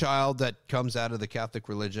every child that comes out of the Catholic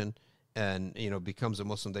religion and, becomes a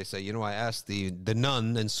Muslim, they say, I asked the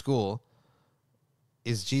nun in school,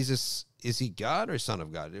 is he God or son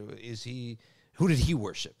of God? Who did he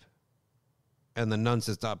worship? And the nun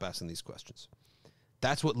says, stop asking these questions.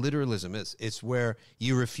 That's what literalism is. It's where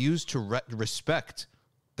you refuse to respect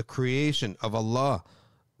the creation of Allah,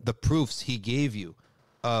 the proofs he gave you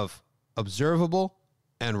of observable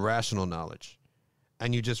and rational knowledge,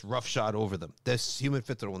 and you just roughshod over them. This human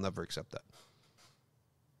fitra will never accept that.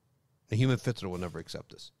 The human fitra will never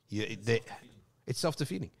accept this. It's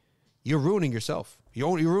self-defeating. You're ruining yourself.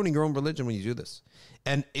 You're ruining your own religion when you do this.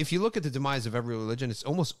 And if you look at the demise of every religion, it's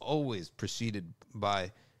almost always preceded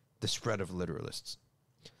by the spread of literalists.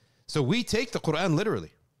 So we take the Quran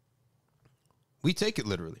literally. We take it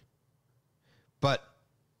literally. But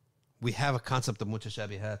we have a concept of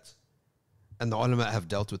mutashabihat. And the ulama have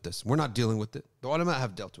dealt with this. We're not dealing with it. The ulama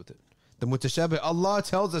have dealt with it. The mutashabih, Allah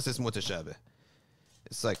tells us it's mutashabih.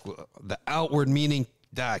 It's like the outward meaning,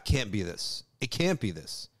 it can't be this. It can't be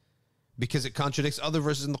this. Because it contradicts other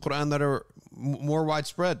verses in the Quran that are more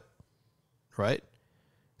widespread. Right?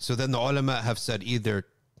 So then the ulama have said either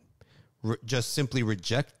just simply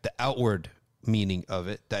reject the outward meaning of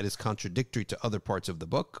it that is contradictory to other parts of the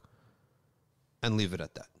book and leave it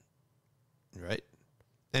at that. Right?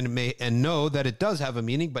 And know that it does have a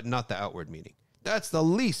meaning, but not the outward meaning. That's the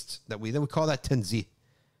least that we call that tanzih.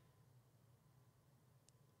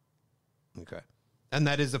 Okay. And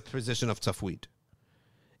that is a position of tafweed.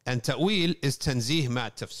 And ta'wil is tanzih ma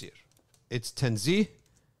tafsir. It's tanzih,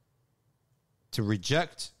 to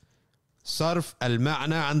reject sarf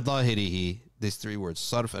al-ma'na an dhahirihi. These three words.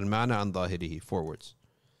 Sarf al-ma'na an dhahirihi. 4 words.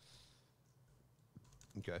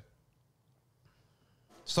 Okay.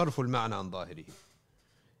 Sarf al-ma'na an dhahirihi.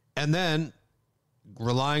 And then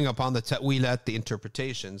relying upon the ta'wilat, the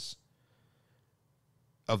interpretations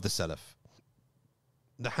of the Salaf.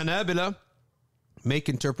 The Hanabila make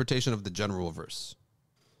interpretation of the general verse.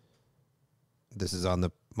 This is on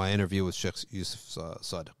my interview with Sheikh Yusuf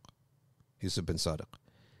bin Sadiq.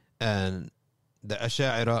 And the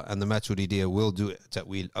Asha'ira and the Maturidiyya will do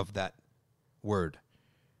ta'wil of that word.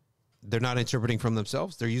 They're not interpreting from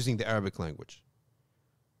themselves. They're using the Arabic language.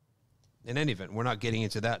 In any event, we're not getting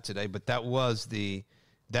into that today, but that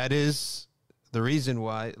is the reason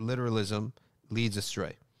why literalism leads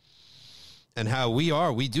astray. And how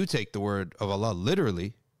we do take the word of Allah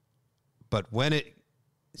literally, but when it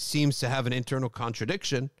seems to have an internal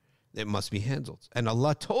contradiction, it must be handled. And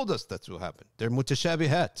Allah told us that's what happened. They're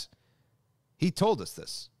mutashabihat. He told us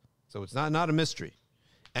this. So it's not a mystery.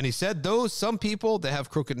 And he said some people, they have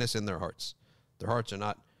crookedness in their hearts. Their hearts are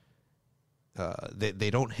not, they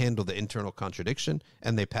don't handle the internal contradiction,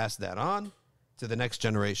 and they pass that on to the next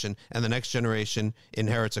generation, and the next generation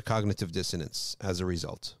inherits a cognitive dissonance as a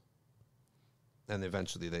result. And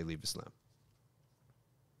eventually they leave Islam.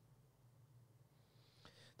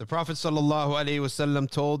 The Prophet ﷺ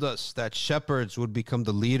told us that shepherds would become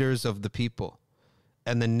the leaders of the people,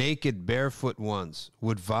 and the naked, barefoot ones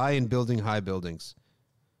would vie in building high buildings,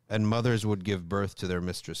 and mothers would give birth to their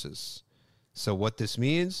mistresses. So what this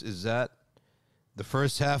means is that the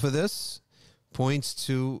first half of this points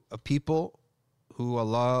to a people who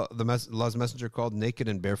Allah's messenger called naked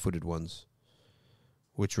and barefooted ones,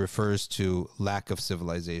 which refers to lack of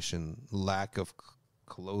civilization, lack of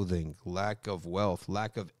clothing, lack of wealth,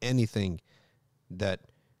 lack of anything that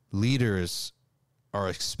leaders are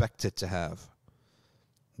expected to have.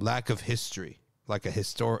 Lack of history, like a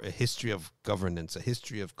history of governance, a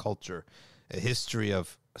history of culture, a history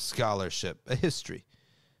of scholarship, a history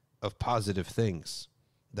of positive things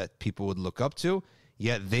that people would look up to,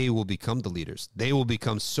 yet they will become the leaders. They will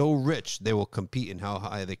become so rich, they will compete in how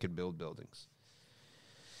high they could build buildings.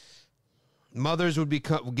 Mothers would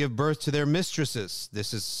give birth to their mistresses.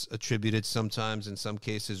 This is attributed sometimes in some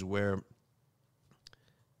cases where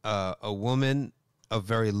a woman of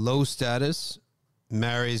very low status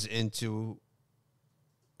marries into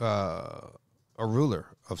a ruler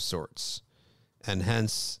of sorts, and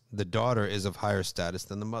hence the daughter is of higher status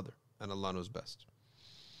than the mother, and Allah knows best.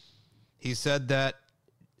 He said that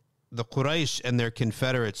the Quraysh and their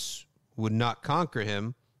confederates would not conquer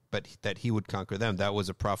him, but that he would conquer them. That was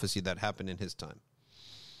a prophecy that happened in his time.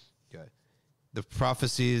 Okay. The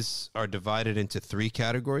prophecies are divided into 3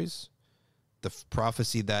 categories. The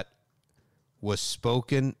prophecy that was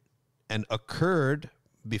spoken and occurred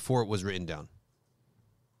before it was written down.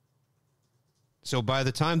 So by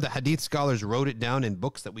the time the hadith scholars wrote it down in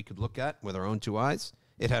books that we could look at with our own 2 eyes,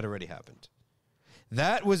 it had already happened.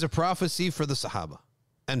 That was a prophecy for the Sahaba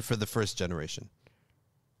and for the first generation.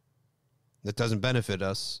 That doesn't benefit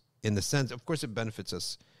us in the sense, of course it benefits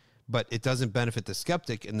us, but it doesn't benefit the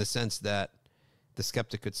skeptic in the sense that the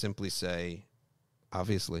skeptic could simply say,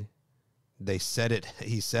 obviously, they said it,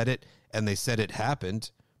 he said it, and they said it happened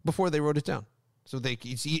before they wrote it down. So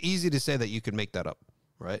it's easy to say that you can make that up,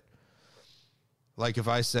 right? Like if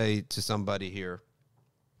I say to somebody here,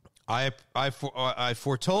 I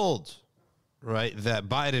foretold, right, that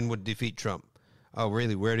Biden would defeat Trump. Oh,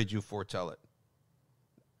 really? Where did you foretell it?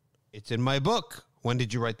 It's in my book. When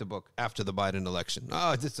did you write the book? After the Biden election.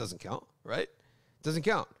 Oh, this doesn't count, right? Doesn't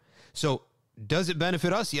count. So does it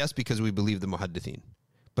benefit us? Yes, because we believe the muhaddithin.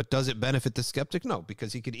 But does it benefit the skeptic? No,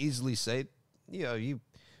 because he could easily say, you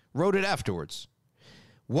wrote it afterwards.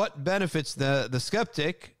 What benefits the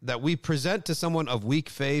skeptic that we present to someone of weak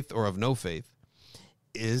faith or of no faith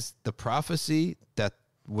is the prophecy that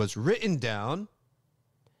was written down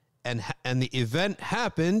and the event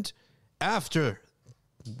happened after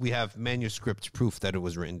we have manuscript proof that it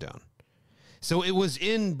was written down. So it was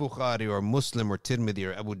in Bukhari or Muslim or Tirmidhi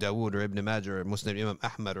or Abu Dawood or Ibn Majah or Muslim Imam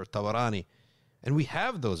Ahmad or Tabarani. And we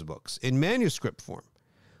have those books in manuscript form.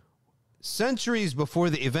 Centuries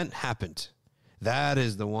before the event happened. That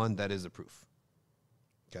is the one that is the proof.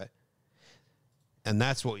 Okay? And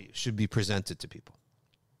that's what should be presented to people.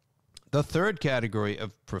 The third category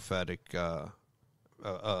of prophetic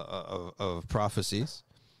of prophecies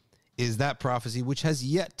is that prophecy which has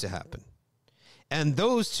yet to happen. And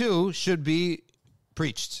those two should be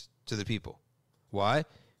preached to the people. Why?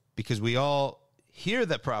 Because we all hear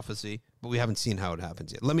that prophecy, but we haven't seen how it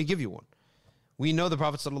happens yet. Let me give you one. We know the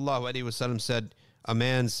Prophet ﷺ said a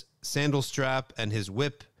man's sandal strap and his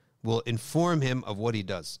whip will inform him of what he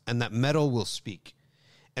does, and that metal will speak.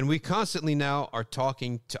 And we constantly now are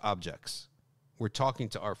talking to objects. We're talking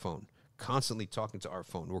to our phone, constantly talking to our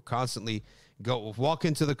phone. We're constantly walk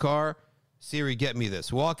into the car, Siri, get me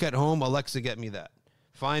this. Walk at home, Alexa, get me that.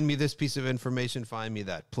 Find me this piece of information, find me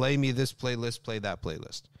that. Play me this playlist, play that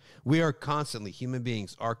playlist. We are constantly, human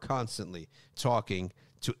beings are constantly talking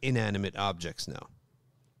to inanimate objects now.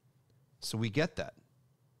 So we get that.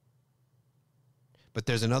 But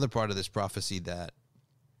there's another part of this prophecy that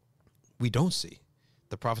we don't see.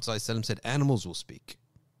 The Prophet ﷺ said animals will speak.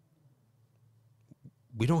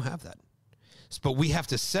 We don't have that. But we have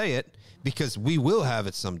to say it because we will have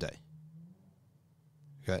it someday.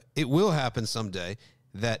 Okay? It will happen someday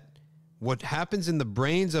that what happens in the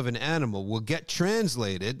brains of an animal will get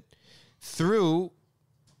translated through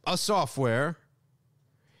a software,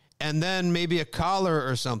 and then maybe a collar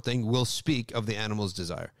or something will speak of the animal's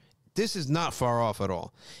desire. This is not far off at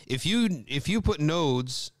all. If you put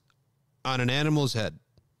nodes on an animal's head,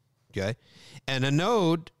 okay, and a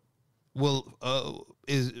node will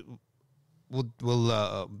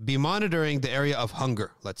be monitoring the area of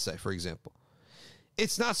hunger, let's say, for example.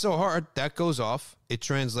 It's not so hard. That goes off. It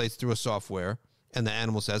translates through a software, and the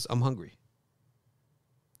animal says, I'm hungry.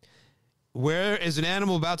 Where is an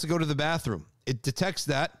animal about to go to the bathroom? It detects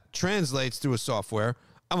that, translates through a software,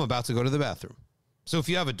 I'm about to go to the bathroom. So if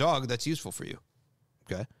you have a dog, that's useful for you.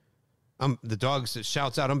 Okay? The dog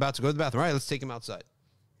shouts out, I'm about to go to the bathroom. All right, let's take him outside.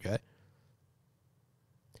 Okay?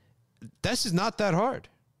 This is not that hard.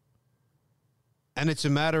 And it's a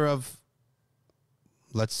matter of,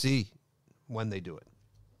 let's see when they do it.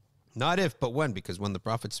 Not if, but when, because when the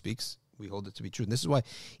Prophet speaks, we hold it to be true. And this is why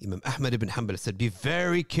Imam Ahmad ibn Hanbal said, be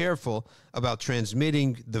very careful about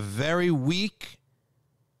transmitting the very weak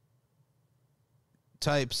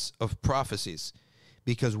types of prophecies.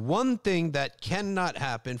 Because one thing that cannot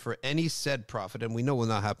happen for any said prophet, and we know will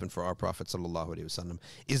not happen for our Prophet ﷺ,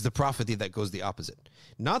 is the prophecy that goes the opposite.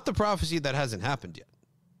 Not the prophecy that hasn't happened yet.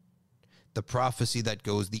 The prophecy that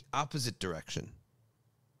goes the opposite direction.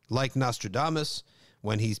 Like Nostradamus,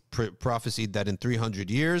 when he prophesied that in 300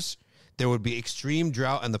 years, there would be extreme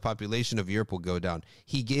drought and the population of Europe will go down.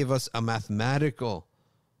 He gave us a mathematical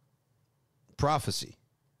prophecy.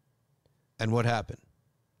 And what happened?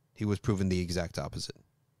 He was proven the exact opposite.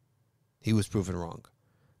 He was proven wrong.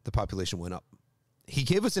 The population went up. He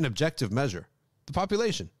gave us an objective measure, the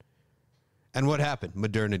population. And what happened?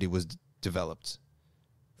 Modernity was developed.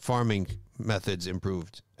 Farming methods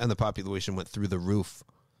improved, and the population went through the roof.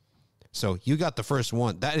 So you got the first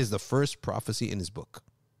one. That is the first prophecy in his book.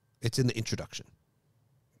 It's in the introduction.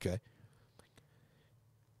 Okay.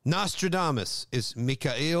 Nostradamus is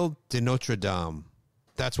Michael de Notre Dame.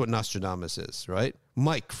 That's what Nostradamus is, right?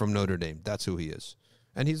 Mike from Notre Dame. That's who he is.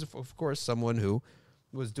 And he's, of course, someone who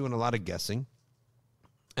was doing a lot of guessing,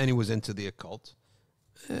 and he was into the occult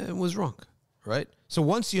and was wrong, right? So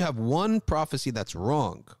once you have one prophecy that's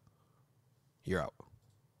wrong, you're out.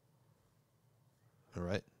 All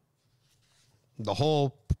right? The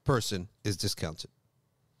whole person is discounted.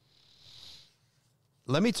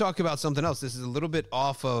 Let me talk about something else. This is a little bit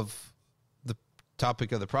off of the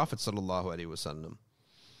topic of the Prophet sallallahu alaihi wasallam.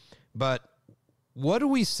 But what do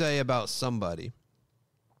we say about somebody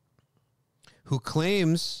who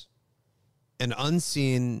claims an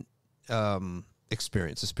unseen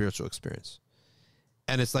experience, a spiritual experience,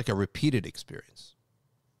 and it's like a repeated experience,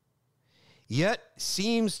 yet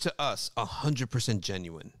seems to us 100%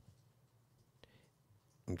 genuine?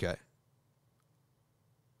 Okay.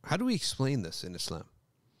 How do we explain this in Islam?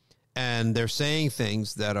 And they're saying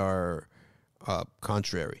things that are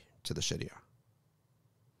contrary to the Sharia.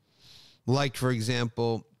 Like, for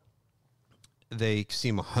example, they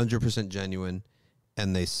seem 100% genuine,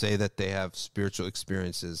 and they say that they have spiritual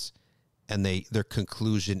experiences, and their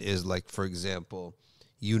conclusion is, like, for example,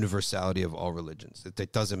 universality of all religions.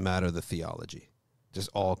 It doesn't matter the theology. Just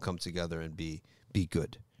all come together and be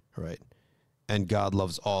good, right? And God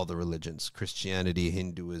loves all the religions, Christianity,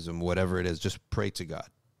 Hinduism, whatever it is, just pray to God.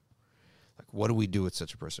 Like, what do we do with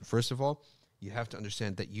such a person? First of all, you have to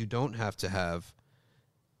understand that you don't have to have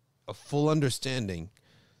a full understanding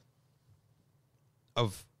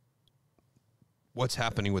of what's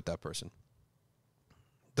happening with that person.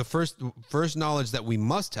 The first knowledge that we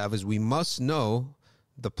must have is we must know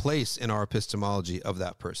the place in our epistemology of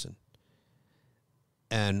that person.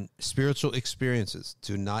 And spiritual experiences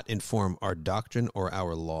do not inform our doctrine or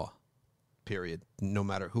our law, period, no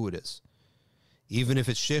matter who it is. Even if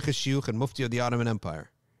it's Sheikh al-Shuyukh and Mufti of the Ottoman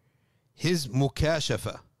Empire, his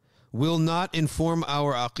mukashafa, will not inform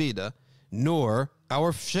our aqidah nor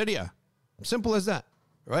our sharia. Simple as that,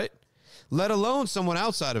 right? Let alone someone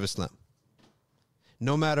outside of Islam.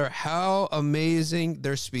 No matter how amazing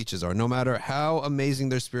their speeches are, no matter how amazing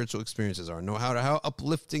their spiritual experiences are, no matter how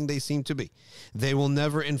uplifting they seem to be, they will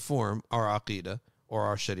never inform our aqidah or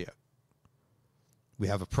our sharia. We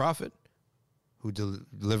have a prophet who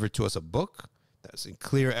delivered to us a book that's in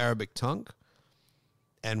clear Arabic tongue,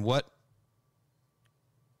 and what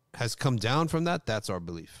has come down from that, that's our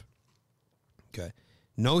belief. Okay?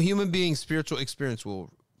 No human being's spiritual experience,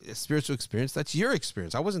 that's your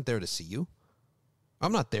experience. I wasn't there to see you.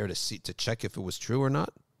 I'm not there to check if it was true or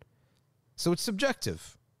not. So it's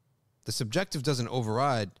subjective. The subjective doesn't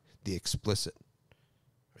override the explicit,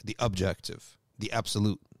 the objective, the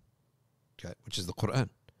absolute, okay, which is the Quran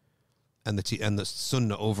and the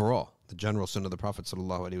Sunnah overall, the general Sunnah of the Prophet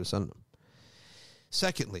sallallahu alaihi wasallam.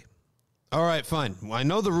 Secondly, all right, fine. Well, I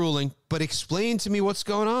know the ruling, but explain to me what's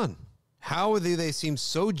going on. How they seem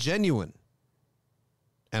so genuine?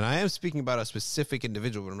 And I am speaking about a specific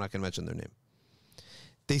individual, but I'm not going to mention their name.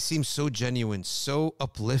 They seem so genuine, so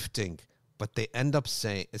uplifting, but they end up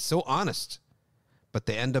saying, it's so honest, but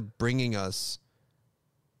they end up bringing us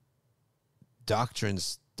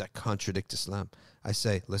doctrines that contradict Islam. I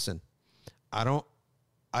say, listen, I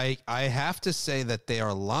have to say that they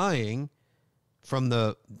are lying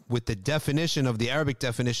with the definition of the Arabic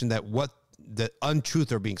definition that the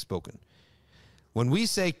untruth are being spoken. When we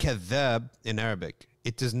say kadhab in Arabic,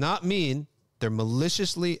 it does not mean they're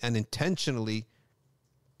maliciously and intentionally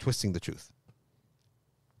twisting the truth.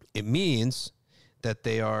 It means that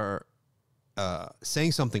they are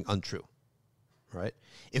saying something untrue, right?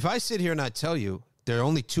 If I sit here and I tell you there are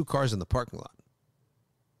only 2 cars in the parking lot,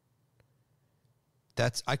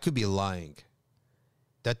 I could be lying.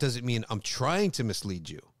 That doesn't mean I'm trying to mislead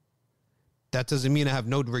you. That doesn't mean I have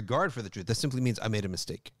no regard for the truth. That simply means I made a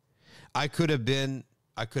mistake. I could have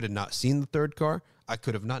not seen the 3rd car. I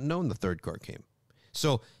could have not known the 3rd car came.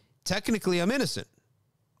 So technically I'm innocent.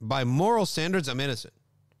 By moral standards, I'm innocent.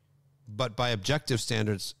 But by objective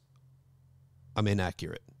standards, I'm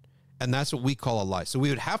inaccurate. And that's what we call a lie. So we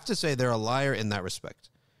would have to say they're a liar in that respect.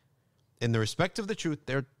 In the respect of the truth,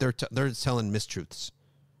 they're telling mistruths.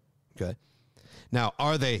 Okay? Now,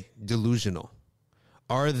 are they delusional?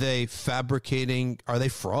 Are they fabricating? Are they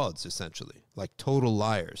frauds, essentially? Like total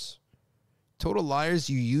liars? Total liars,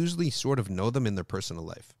 you usually sort of know them in their personal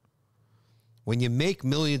life. When you make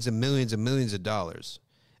millions and millions and millions of dollars,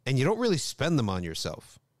 and you don't really spend them on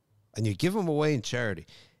yourself, and you give them away in charity,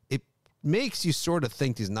 it makes you sort of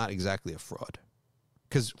think he's not exactly a fraud.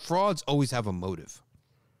 Because frauds always have a motive,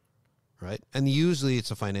 right? And usually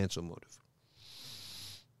it's a financial motive.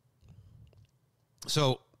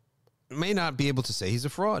 So, may not be able to say he's a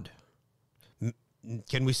fraud.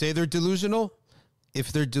 Can we say they're delusional?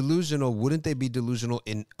 If they're delusional, wouldn't they be delusional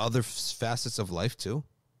in other facets of life too?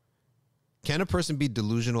 Can a person be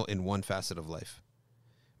delusional in one facet of life,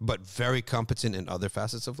 but very competent in other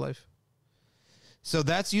facets of life? So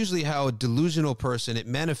that's usually how a delusional person, it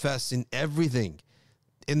manifests in everything.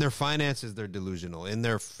 In their finances, they're delusional. In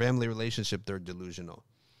their family relationship, they're delusional.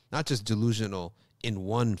 Not just delusional in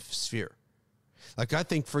one sphere. Like I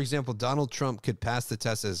think, for example, Donald Trump could pass the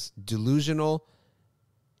test as delusional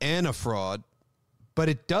and a fraud, but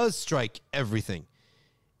it does strike everything.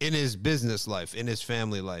 In his business life, in his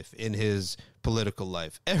family life, in his political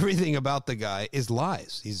life. Everything about the guy is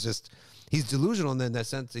lies. He's delusional in that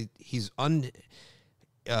sense. He's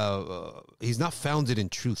not founded in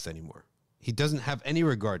truth anymore. He doesn't have any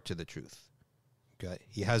regard to the truth. Okay?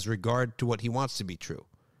 He has regard to what he wants to be true.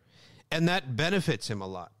 And that benefits him a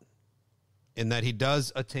lot in that he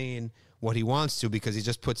does attain what he wants to because he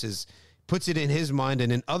just puts it in his mind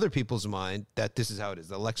and in other people's mind that this is how it is.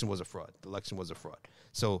 The election was a fraud. The election was a fraud.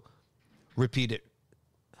 So repeat it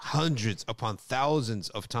hundreds upon thousands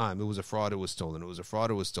of times. It was a fraud. It was stolen. It was a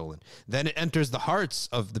fraud. It was stolen. Then it enters the hearts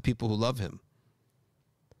of the people who love him.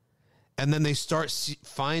 And then they start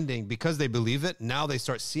finding, because they believe it, now they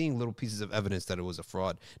start seeing little pieces of evidence that it was a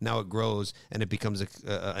fraud. Now it grows and it becomes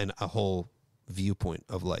a whole viewpoint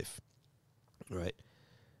of life. Right?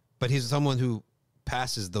 But he's someone who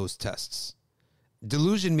passes those tests.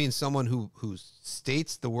 Delusion means someone who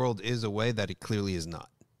states the world is a way that it clearly is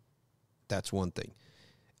not. That's one thing.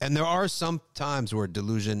 And there are some times where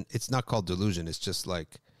delusion, it's not called delusion, it's just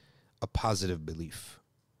like a positive belief.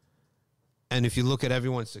 And if you look at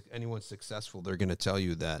anyone successful, they're going to tell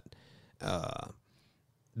you that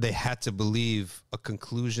they had to believe a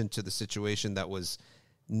conclusion to the situation that was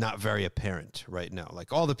not very apparent right now.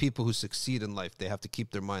 Like all the people who succeed in life, they have to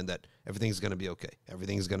keep their mind that everything's going to be okay.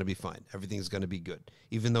 Everything's going to be fine. Everything's going to be good,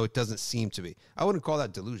 even though it doesn't seem to be. I wouldn't call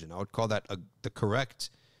that delusion. I would call that the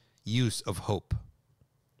correct use of hope.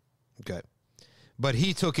 Okay. But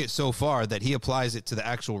he took it so far that he applies it to the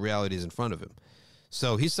actual realities in front of him.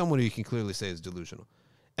 So he's someone who you can clearly say is delusional.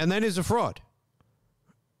 And then he's a fraud,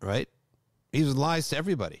 right? He lies to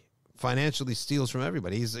everybody. Financially steals from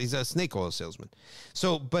everybody. He's a snake oil salesman.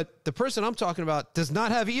 So, but the person I'm talking about does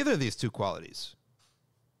not have either of these two qualities.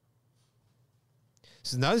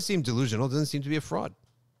 So now doesn't seem delusional, doesn't seem to be a fraud.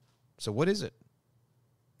 So what is it?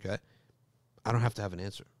 Okay. I don't have to have an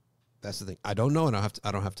answer. That's the thing. I don't know, and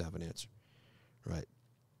I don't have to have an answer. Right.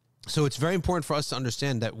 So it's very important for us to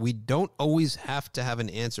understand that we don't always have to have an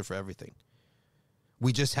answer for everything.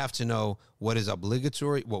 We just have to know what is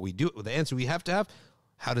obligatory, what we do, the answer we have to have.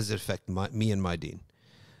 How does it affect me and my deen?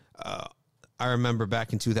 I remember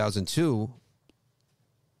back in 2002,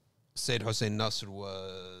 Sayyid Hussein Nasr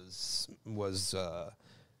was the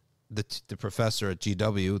professor at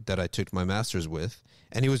GW that I took my master's with,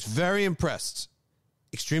 and he was very impressed,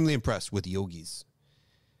 extremely impressed with yogis.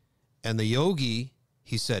 And the yogi,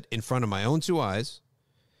 he said, in front of my own two eyes,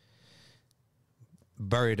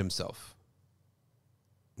 buried himself.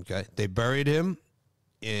 Okay, they buried him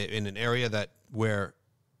in an area where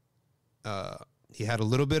he had a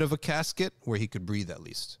little bit of a casket where he could breathe at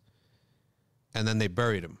least. And then they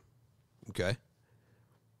buried him. Okay.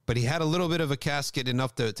 But he had a little bit of a casket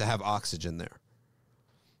enough to have oxygen there.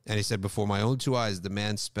 And he said, before my own two eyes, the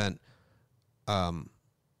man spent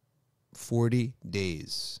 40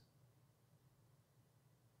 days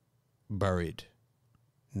buried.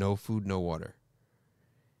 No food, no water.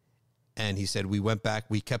 And he said, we went back,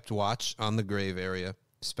 we kept watch on the grave area,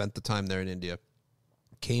 spent the time there in India,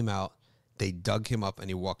 came out, they dug him up, and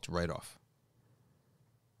he walked right off.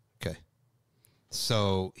 Okay.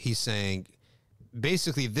 So he's saying,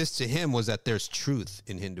 basically this to him was that there's truth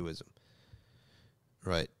in Hinduism.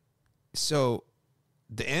 Right? So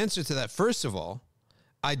the answer to that, first of all,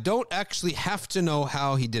 I don't actually have to know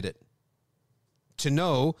how he did it to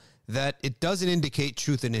know that it doesn't indicate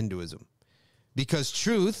truth in Hinduism. Because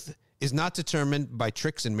truth is not determined by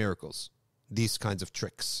tricks and miracles, these kinds of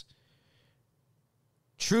tricks.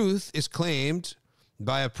 Truth is claimed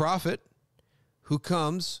by a prophet who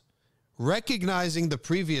comes recognizing the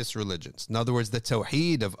previous religions. In other words, the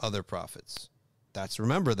tawheed of other prophets.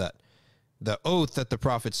 Remember that. The oath that the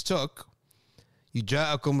prophets took,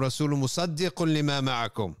 يُجَاءَكُمْ رَسُولٌ مُصَدِّقٌ لِمَا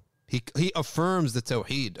مَعَكُمْ. He affirms the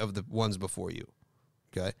tawheed of the ones before you.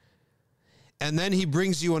 Okay? And then he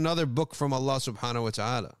brings you another book from Allah subhanahu wa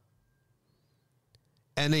ta'ala.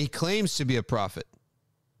 And he claims to be a prophet.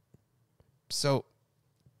 So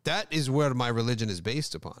that is where my religion is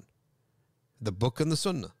based upon. The book and the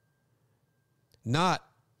sunnah. Not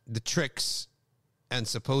the tricks and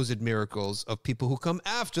supposed miracles of people who come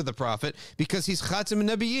after the prophet because he's Khatam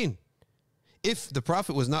al-Nabiyyin. If the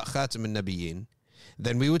prophet was not Khatam al-Nabiyyin,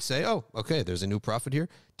 then we would say, oh, okay, there's a new prophet here.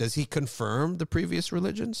 Does he confirm the previous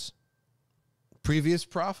religions? Previous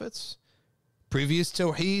prophets? Previous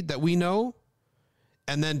tawheed that we know?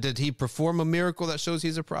 And then did he perform a miracle that shows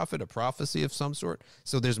he's a prophet, a prophecy of some sort?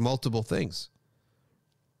 So there's multiple things.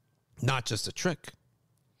 Not just a trick.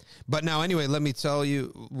 But now, anyway, let me tell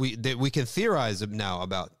you, we can theorize now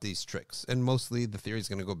about these tricks. And mostly the theory is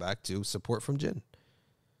going to go back to support from jinn.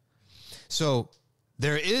 So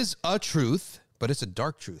there is a truth, but it's a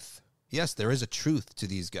dark truth. Yes, there is a truth to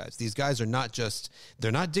these guys. These guys are not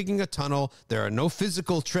they're not digging a tunnel. There are no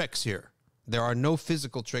physical tricks here. There are no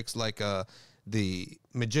physical tricks like the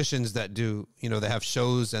magicians that do, they have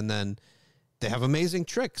shows and then they have amazing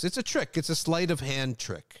tricks. It's a trick. It's a sleight of hand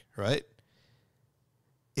trick, right?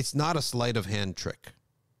 It's not a sleight of hand trick.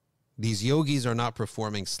 These yogis are not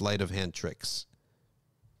performing sleight of hand tricks.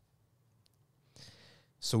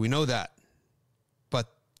 So we know that. But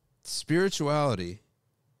spirituality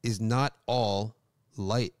is not all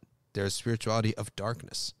light. There's spirituality of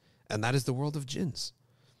darkness. And that is the world of jinns.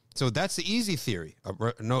 So that's the easy theory.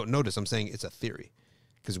 Notice I'm saying it's a theory.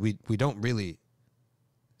 Because we don't really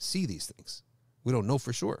see these things. We don't know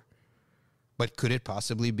for sure. But could it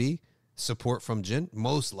possibly be support from jinn?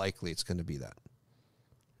 Most likely it's going to be that.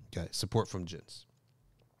 Okay, support from jinns.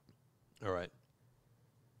 All right.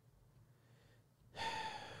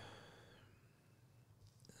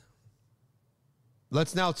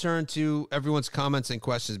 Let's now turn to everyone's comments and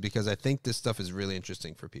questions because I think this stuff is really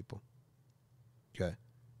interesting for people. Okay.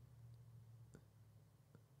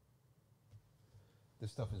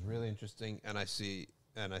 This stuff is really interesting, and I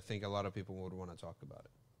think a lot of people would want to talk about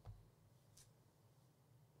it.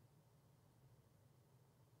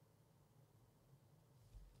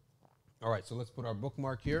 All right, so let's put our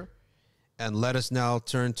bookmark here and let us now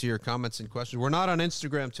turn to your comments and questions. We're not on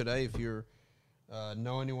Instagram today. If you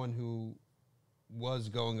know anyone who was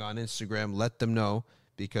going on Instagram, let them know,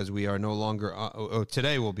 because we are no longer on,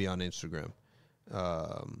 today we'll be on Instagram.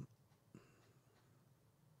 All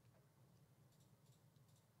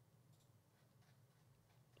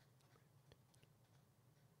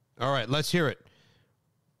right, let's hear it.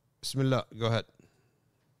 Bismillah, go ahead.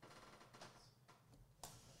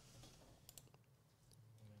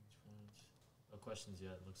 No questions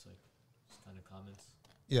yet, it looks like. Just kind of comments.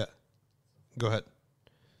 Yeah, go ahead.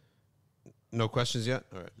 No questions yet?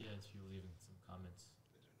 All right. Yeah, it's people leaving some comments.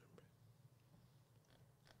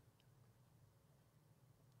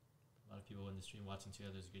 A lot of people in the stream watching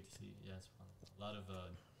together. It's great to see. Yes, a lot of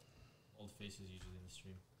old faces usually in the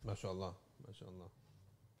stream. MashaAllah, MashaAllah.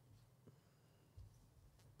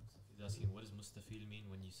 He's asking, what does mustafid mean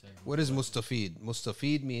when you said... What is mustafid?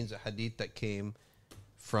 Mustafid means a hadith that came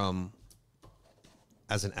from,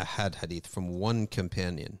 as an ahad hadith, from one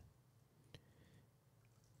companion.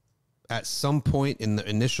 At some point in the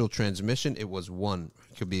initial transmission, it was one.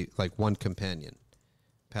 It could be like one companion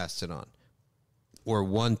passed it on. Or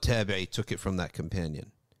one tabi'i took it from that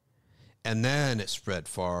companion. And then it spread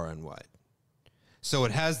far and wide. So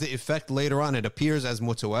it has the effect later on. It appears as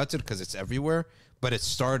mutawatir because it's everywhere, but it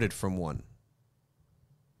started from one.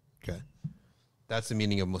 Okay. That's the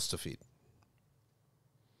meaning of mustafid.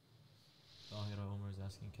 Tahira Omar is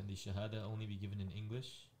asking, can the shahada only be given in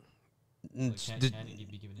English? The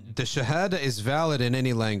shahada is valid in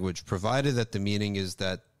any language, provided that the meaning is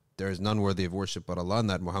that there is none worthy of worship but Allah, and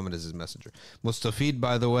that Muhammad is his messenger. Mustafid,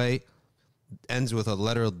 by the way, ends with a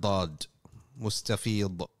letter dad.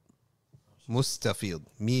 Mustafid. Mustafid.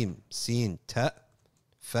 Mim, sin, ta,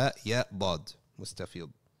 fa, ya, dad.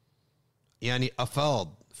 Mustafid. Yani afad.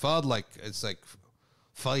 Fad, like, it's like,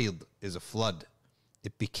 faid is a flood.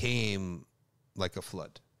 It became like a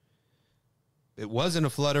flood. It wasn't a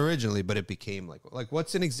flood originally, but it became like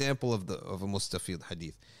what's an example of a mustafid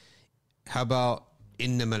hadith? How about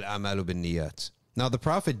innama al-amalu bin-niyat? Now the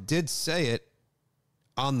Prophet did say it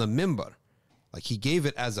on the mimbar, like he gave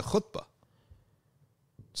it as a khutbah.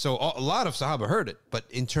 So a lot of Sahaba heard it, but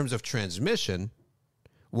in terms of transmission,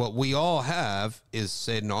 what we all have is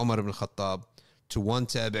Sayyidina Umar ibn Khattab to one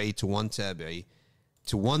tabi'i, to one tabi'i,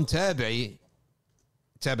 to one tabi'i,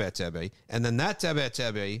 tabi'i, and then that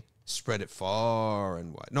tabi'i spread it far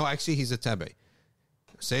and wide. No, actually, he's a tabi'i.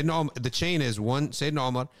 Sayyidina Umar, the chain is one Sayyidina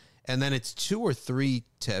Umar, and then it's two or three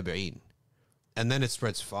tabi'in, and then it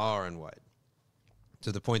spreads far and wide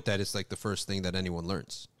to the point that it's like the first thing that anyone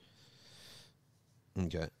learns.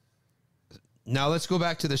 Okay. Now let's go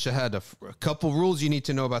back to the shahada. A couple rules you need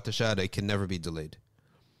to know about the shahada. It can never be delayed.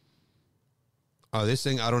 Oh, this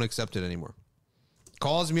thing, I don't accept it anymore.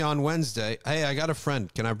 Calls me on Wednesday. Hey, I got a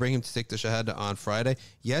friend. Can I bring him to take the shahada on Friday?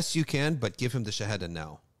 Yes, you can, but give him the shahada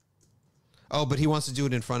now. Oh, but he wants to do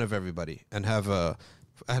it in front of everybody and have a...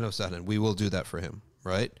 We will do that for him,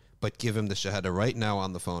 right? But give him the shahada right now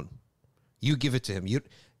on the phone. You give it to him.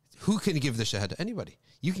 Who can give the shahada? Anybody.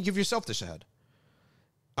 You can give yourself the shahada.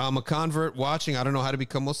 I'm a convert watching. I don't know how to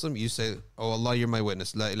become Muslim. You say, oh Allah, you're my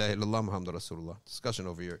witness. La ilaha illallah Muhammad Rasulullah. Discussion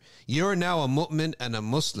over here. You're now a mu'min and a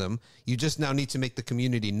Muslim. You just now need to make the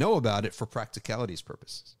community know about it for practicalities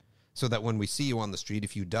purposes. So that when we see you on the street,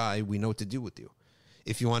 if you die, we know what to do with you.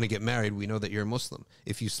 If you want to get married, we know that you're a Muslim.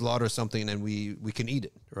 If you slaughter something, then we can eat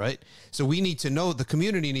it, right? So we need to know, the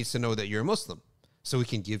community needs to know that you're a Muslim. So we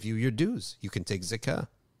can give you your dues. You can take zakah.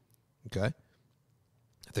 Okay?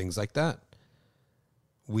 Things like that.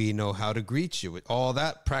 We know how to greet you, all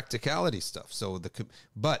that practicality stuff.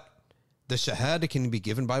 But the shahada can be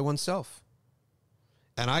given by oneself.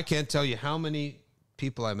 And I can't tell you how many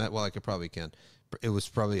people I met. Well, I probably can. It was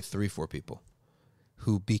probably 3-4 people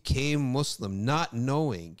who became Muslim not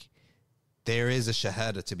knowing there is a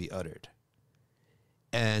shahada to be uttered.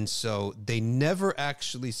 And so they never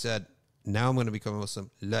actually said, now I'm going to become a Muslim.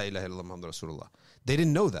 La ilaha illallah Muhammad Rasulullah. They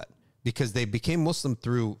didn't know that because they became Muslim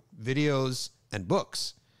through videos and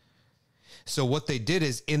books. So what they did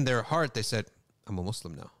is in their heart, they said, I'm a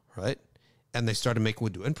Muslim now, right? And they started making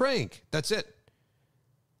wudu and praying. That's it.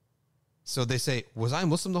 So they say, was I a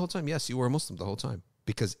Muslim the whole time? Yes, you were a Muslim the whole time.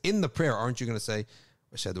 Because in the prayer, aren't you going to say,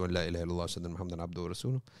 Ashhadu an la ilaha illallah, ashhadu anna Muhammadan abduhu wa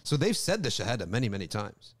rasuluh? So they've said the shahada many, many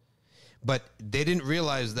times. But they didn't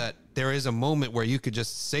realize that there is a moment where you could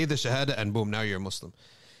just say the shahada and boom, now you're a Muslim.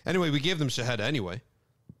 Anyway, we gave them shahada anyway.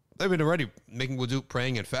 They've been already making wudu,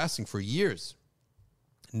 praying and fasting for years.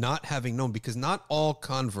 Not having known, because not all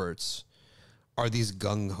converts are these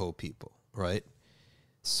gung-ho people, right?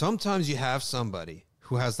 Sometimes you have somebody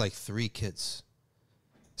who has like 3 kids,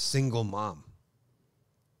 single mom,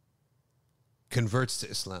 converts to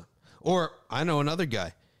Islam. Or I know another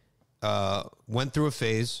guy, went through a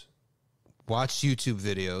phase, watched YouTube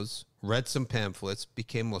videos, read some pamphlets,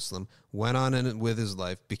 became Muslim, went on in with his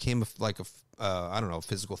life, became a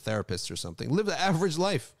physical therapist or something, lived an average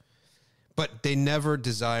life. But they never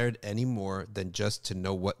desired any more than just to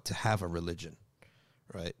know what to have a religion,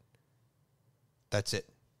 right? That's it.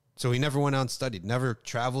 So he never went out and studied, never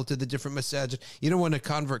traveled to the different masajid. You know, when a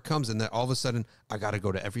convert comes and then all of a sudden, I got to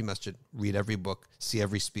go to every masjid, read every book, see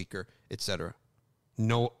every speaker, etc.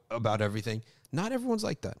 Know about everything. Not everyone's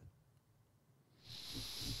like that.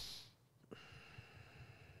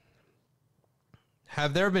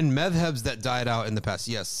 Have there been madhabs that died out in the past?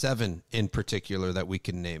 Yes, 7 in particular that we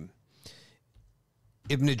can name.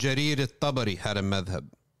 Ibn Jarir al-Tabari had a madhab.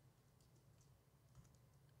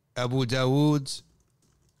 Abu Dawood,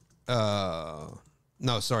 Dawood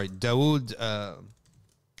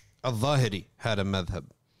al-Zahiri had a madhab.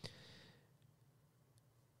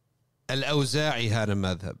 Al-Awza'i had a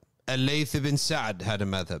madhab. Al-Layth ibn Sa'ad had a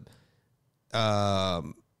madhab.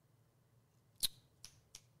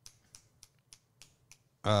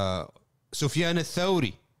 Sufyan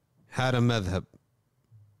al-Thawri had a madhab.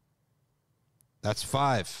 That's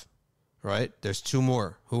 5, right? There's 2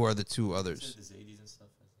 more. Who are the 2 others?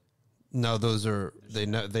 No, those are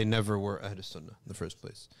they never were Ahl Sunnah in the first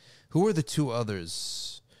place. Who were the 2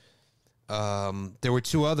 others? There were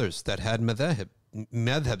 2 others that had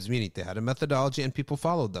madhabs, meaning they had a methodology and people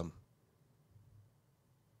followed them.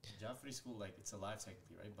 Jafri school, like, it's alive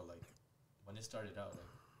technically, right? But like when it started out, like,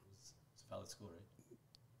 it's a valid school, right?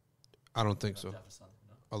 I don't think so.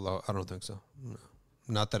 Allah, I don't think so. No.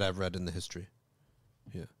 Not that I've read in the history.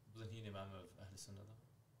 Yeah. Wasn't he an imam of Ahl Sunnah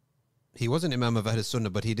though? He was an imam of Ahl Sunnah,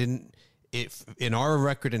 but he didn't. If in our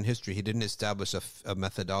record in history, he didn't establish a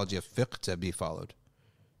methodology of fiqh to be followed.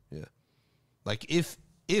 Yeah, like if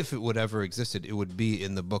it would ever existed, it would be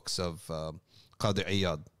in the books of Qadi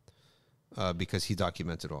Iyad, because he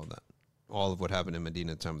documented all of what happened in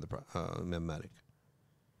Medina at the time of the Imam Malik.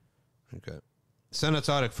 Okay. Sana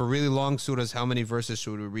Tariq, for really long surahs, how many verses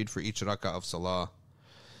should we read for each rak'ah of salah?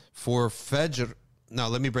 For Fajr, now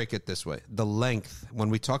let me break it this way. The length, when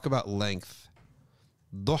we talk about length,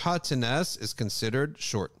 Duha to Nas is considered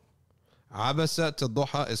short. Abasa to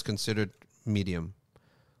Duha is considered medium.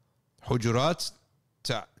 Hujurat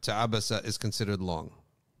to Abasa is considered long.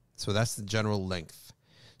 So that's the general length.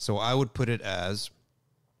 So I would put it as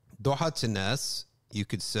Duha to Nas, you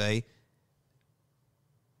could say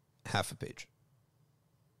half a page.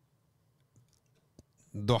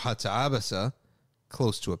 Duha to Abasa,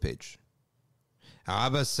 close to a page.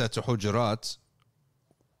 Abasa to Hujurat,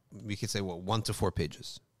 we could say, 1 to 4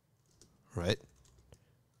 pages, right?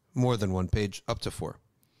 More than 1 page, up to 4.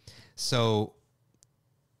 So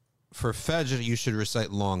for Fajr, you should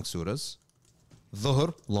recite long surahs.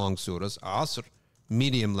 Dhuhr, long surahs. Asr,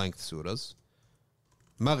 medium length surahs.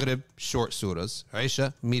 Maghrib, short surahs.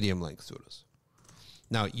 Isha, medium length surahs.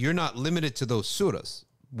 Now, you're not limited to those surahs.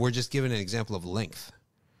 We're just giving an example of length.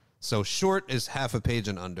 So short is half a page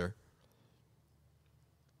and under.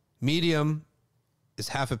 Medium is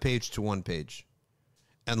half a page to 1 page.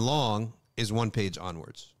 And long is 1 page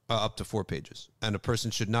onwards, up to 4 pages. And a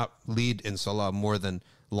person should not lead in salah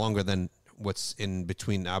longer than what's in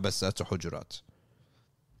between Abasa to Hujurat.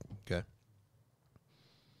 Okay.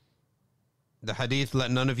 The hadith,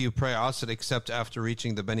 let none of you pray Asr except after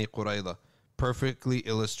reaching the Bani Qurayza, perfectly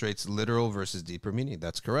illustrates literal versus deeper meaning.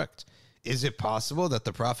 That's correct. Is it possible that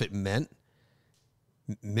the Prophet meant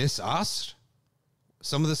miss Asr?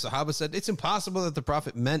 Some of the Sahaba said it's impossible that the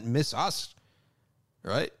Prophet meant miss Asr.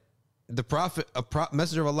 Right? The Prophet,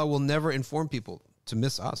 Messenger of Allah, will never inform people to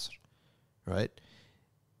miss Asr. Right?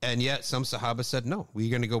 And yet some Sahaba said, no,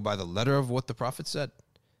 we're going to go by the letter of what the Prophet said.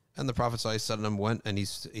 And the Prophet ﷺ went and he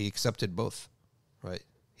accepted both. Right?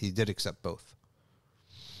 He did accept both.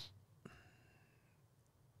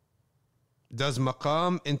 Does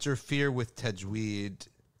maqam interfere with tajweed?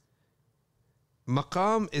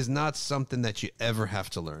 Maqam is not something that you ever have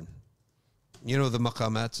to learn. You know the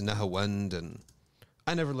maqamat, nahawand, and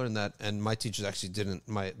I never learned that, and my teachers actually didn't.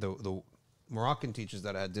 The Moroccan teachers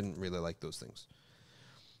that I had didn't really like those things.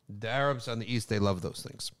 The Arabs on the East, they love those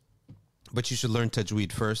things. But you should learn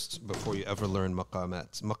tajweed first before you ever learn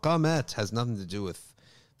maqamat. Maqamat has nothing to do with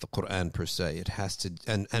the Quran per se. It has to,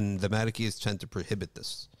 and the Malikis tend to prohibit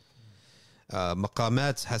this.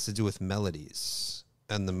 Maqamat has to do with melodies,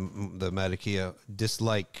 and the Malikiya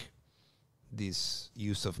dislike these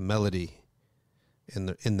use of melody in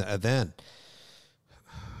the adhan,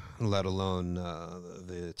 let alone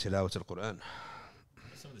the tilawat al-Quran.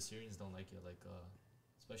 Some of the Syrians don't like it, like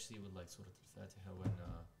especially with like Surah Al-Fatiha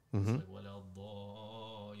when it's like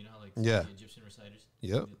wala, you know how like Yeah. the Egyptian reciters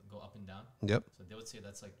Yep. go up and down. Yep. So they would say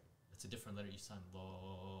that's like it's a different letter each time.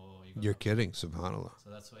 You're kidding, subhanAllah. So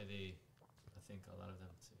that's why I think a lot of them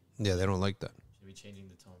say Yeah, they don't like that. should be changing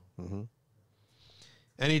the tone.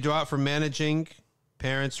 Any dua for managing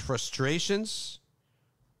parents' frustrations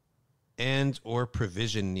and or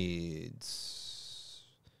provision needs?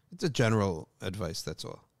 It's a general advice, that's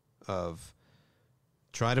all. Of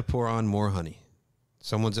try to pour on more honey.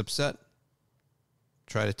 Someone's upset.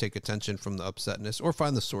 Try to take attention from the upsetness or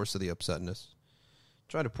find the source of the upsetness.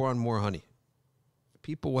 Try to pour on more honey.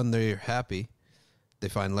 People, when they're happy, they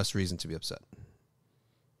find less reason to be upset.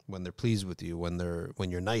 When they're pleased with you,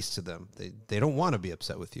 when you're nice to them, they don't want to be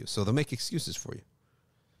upset with you, so they'll make excuses for you.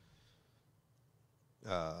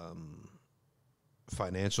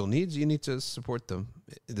 Financial needs, you need to support them.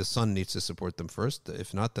 The son needs to support them first.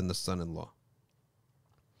 If not, then the son-in-law.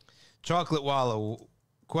 Chocolate Wallow,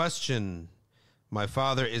 question. My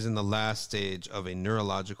father is in the last stage of a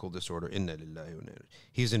neurological disorder. Inna lillahi wa inna ilaihi.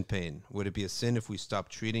 He's in pain. Would it be a sin if we stop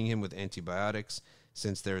treating him with antibiotics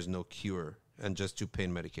since there is no cure and just do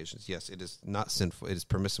pain medications? Yes, it is not sinful. It is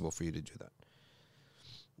permissible for you to do that.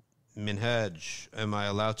 Minhaj, am I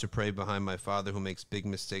allowed to pray behind my father who makes big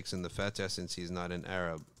mistakes in the Fatiha since he's not an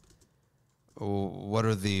Arab? What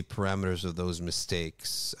are the parameters of those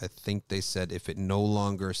mistakes? I think they said if it no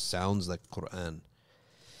longer sounds like Quran,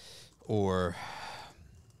 or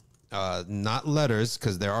not letters,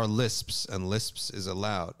 because there are lisps, and lisps is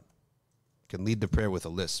allowed. You can lead the prayer with a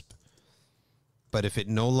lisp. But if it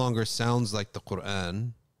no longer sounds like the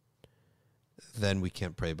Quran, then we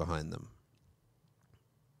can't pray behind them.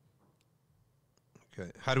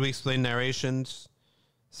 Okay. How do we explain narrations?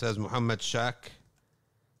 Says Muhammad Shak,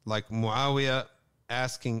 like Muawiyah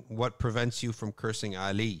asking what prevents you from cursing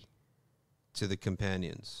Ali to the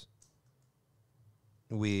companions.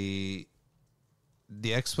 The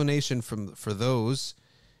explanation for those,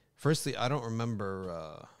 firstly, I don't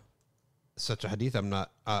remember such a hadith.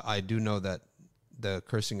 I do know that the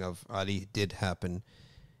cursing of Ali did happen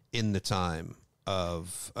in the time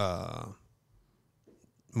of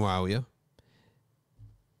Muawiyah,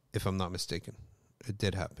 if I'm not mistaken. It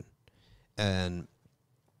did happen. And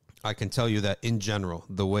I can tell you that in general,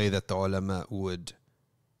 the way that the ulama would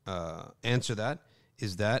answer that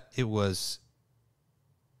is that it was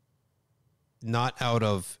not out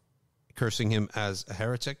of cursing him as a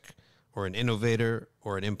heretic or an innovator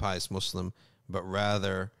or an impious Muslim, but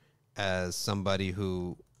rather as somebody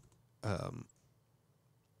who,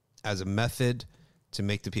 as a method to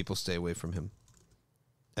make the people stay away from him.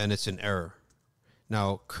 And it's an error.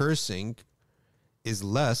 Now, cursing is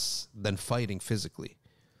less than fighting physically.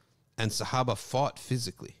 And Sahaba fought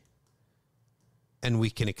physically. And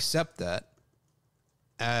we can accept that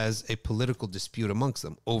as a political dispute amongst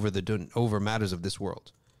them over matters of this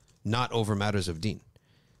world, not over matters of deen.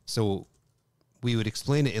 So we would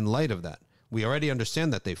explain it in light of that. We already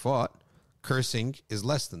understand that they fought. Cursing is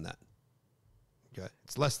less than that. Okay,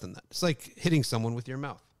 it's less than that. It's like hitting someone with your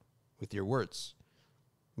mouth, with your words.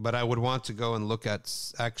 But I would want to go and look at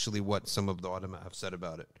actually what some of the ulama have said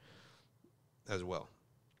about it as well.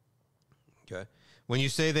 Okay. When you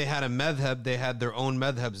say they had a madhab, they had their own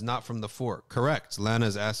madhabs, not from the four. Correct.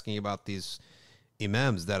 Lana's asking about these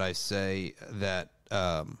imams that I say that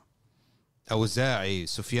Awza'i,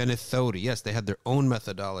 Sufyan al-Thawri. Yes, they had their own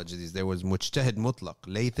methodologies. There was Mujtahid Mutlaq,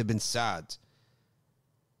 Layth ibn Sa'd,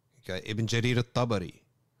 okay, Ibn Jarir al-Tabari,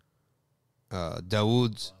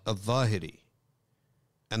 Dawood al-Zahiri.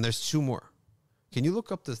 And there's two more. Can you look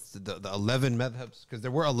up the 11 madhabs? Because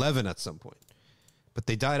there were 11 at some point. But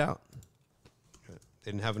they died out.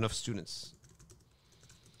 They didn't have enough students.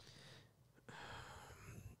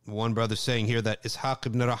 One brother saying here that Ishaq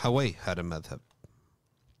ibn Rahawayh had a madhab.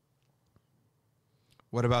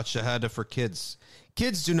 What about shahada for kids?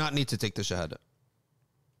 Kids do not need to take the shahada.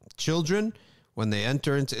 Children, when they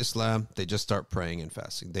enter into Islam, they just start praying and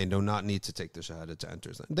fasting. They do not need to take the shahada to enter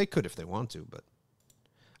Islam. They could if they want to, but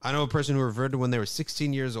I know a person who reverted when they were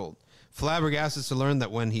 16 years old. Flabbergasted to learn that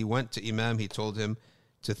when he went to Imam, he told him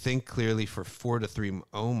to think clearly for 4 to 3 months.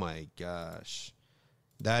 Oh my gosh.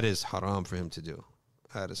 That is haram for him to do.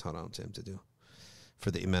 That is haram to him to do.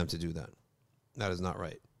 For the Imam to do that. That is not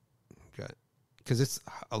right. Okay. Because it's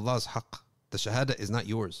Allah's haqq. The shahada is not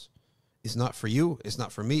yours. It's not for you. It's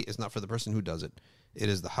not for me. It's not for the person who does it. It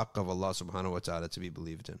is the haqq of Allah subhanahu wa ta'ala to be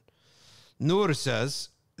believed in. Noor says,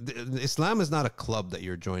 Islam is not a club that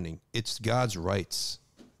you're joining. It's God's rights.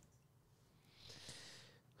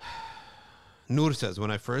 Noor says, when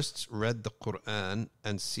I first read the Quran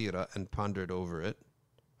and Seerah and pondered over it,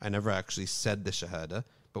 I never actually said the Shahada,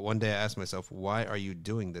 But one day I asked myself, why are you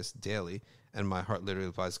doing this daily? And my heart literally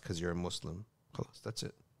replies, because you're a Muslim. Khalas, that's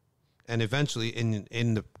it. And eventually,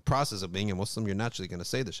 in the process of being a Muslim, you're naturally going to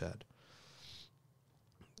say the shahad.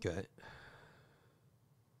 Okay.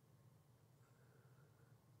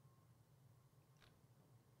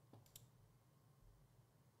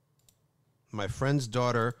 My friend's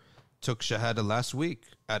daughter took shahada last week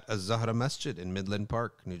at Az-Zahra Masjid in Midland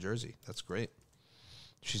Park, New Jersey. That's great.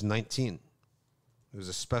 She's 19. It was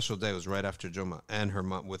a special day. It was right after Jummah, and her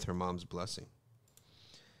mom, with her mom's blessing.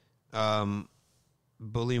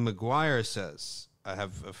 Bully McGuire says, I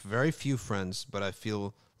have very few friends, but I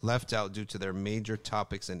feel left out due to their major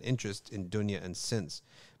topics and interest in dunya and sins.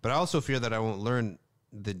 But I also fear that I won't learn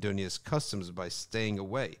the dunya's customs by staying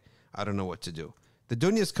away. I don't know what to do. The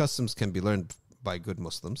dunya's customs can be learned by good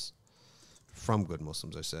Muslims, from good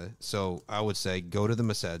Muslims, I say. So I would say go to the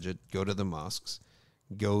masajid, go to the mosques,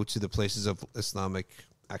 go to the places of Islamic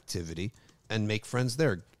activity, and make friends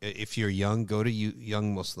there. If you're young, go to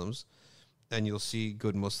young Muslims, and you'll see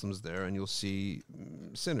good Muslims there, and you'll see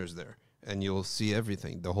sinners there, and you'll see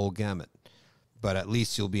everything, the whole gamut. But at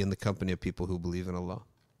least you'll be in the company of people who believe in Allah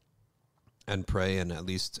and pray, and at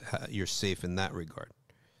least you're safe in that regard.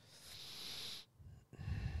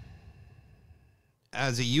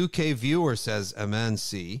 As a UK viewer, says Aman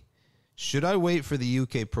C, should I wait for the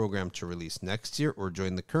UK program to release next year or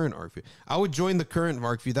join the current ARC-View? I would join the current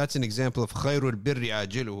ARC-View. That's an example of khairul birri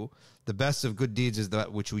ajiluhu. The best of good deeds is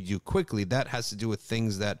that which we do quickly. That has to do with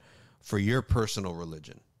things that for your personal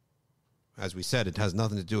religion. As we said, it has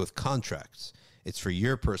nothing to do with contracts. It's for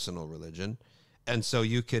your personal religion. And so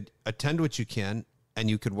you could attend what you can, and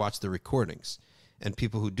you could watch the recordings. And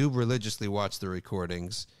people who do religiously watch the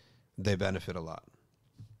recordings, they benefit a lot.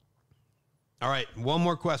 All right, one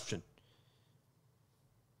more question.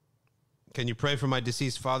 Can you pray for my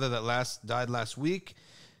deceased father that died last week?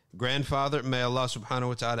 Grandfather, may Allah subhanahu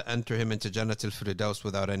wa ta'ala enter him into Jannat al-Firdaus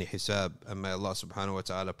without any hisab. And may Allah subhanahu wa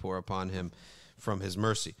ta'ala pour upon him from his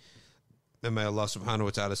mercy. And may Allah subhanahu wa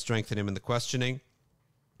ta'ala strengthen him in the questioning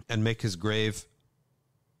and make his grave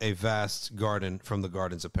a vast garden from the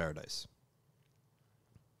gardens of paradise.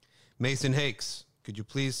 Mason Hakes, could you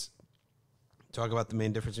please talk about the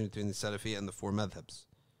main difference between the Salafi and the four madhabs?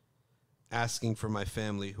 Asking for my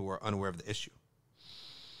family who are unaware of the issue.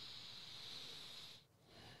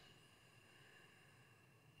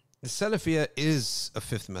 The Salafiyya is a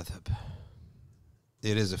fifth madhab.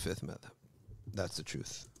 It is a fifth madhab. That's the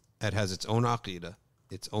truth. It has its own aqidah,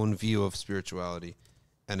 its own view of spirituality,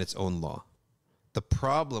 and its own law. The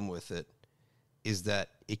problem with it is that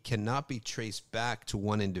it cannot be traced back to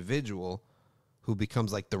one individual who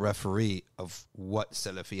becomes like the referee of what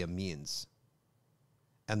Salafiyya means.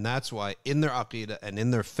 And that's why in their aqidah and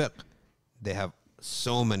in their fiqh, they have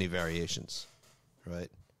so many variations, right?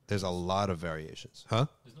 There's a lot of variations. Huh?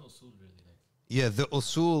 There's no usul really. Yeah, the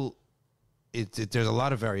usul, there's a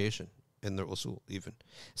lot of variation in their usul even.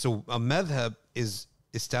 So a madhab is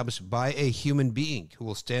established by a human being who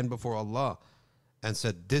will stand before Allah and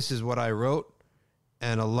said, this is what I wrote,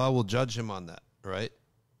 and Allah will judge him on that, right?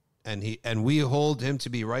 And we hold him to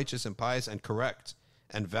be righteous and pious and correct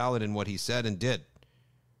and valid in what he said and did.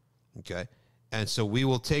 Okay? And so we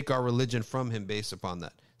will take our religion from him based upon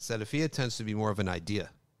that. Salafiyya tends to be more of an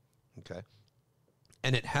idea. Okay?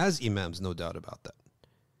 And it has imams, no doubt about that.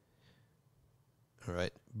 All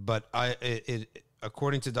right? But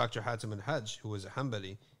according to Dr. Hatim al-Hajj, who was a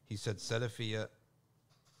Hanbali, he said Salafiyya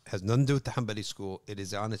has nothing to do with the Hanbali school. It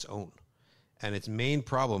is on its own. And its main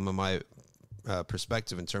problem, in my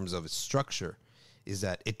perspective, in terms of its structure, is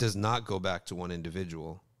that it does not go back to one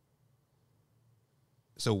individual.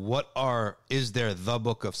 So is there the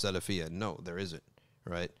book of Salafiyya? No, there isn't,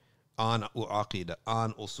 right? On aqidah,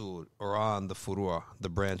 on usul, or on the furu'ah, the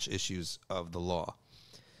branch issues of the law.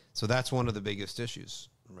 So that's one of the biggest issues,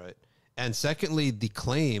 right? And secondly, the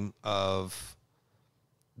claim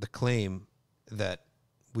that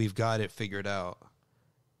we've got it figured out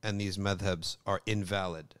and these madhabs are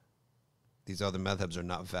invalid. These other madhabs are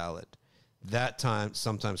not valid. That time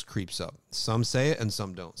sometimes creeps up. Some say it and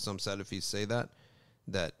some don't. Some Salafis say that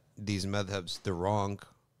these madhabs, they're wrong,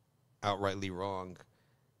 outrightly wrong,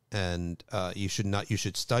 and you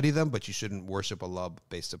should study them, but you shouldn't worship Allah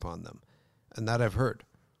based upon them. And that I've heard.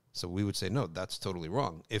 So we would say, no, that's totally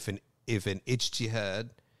wrong. If an ijtihad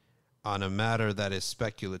on a matter that is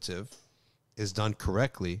speculative is done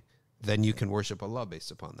correctly, then you can worship Allah based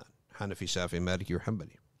upon that. Hanafi, Shafi'i, Maliki, or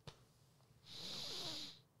Hanbali.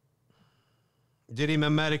 Did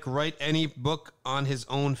Imam Malik write any book on his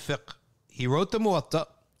own fiqh? He wrote the Muwatta,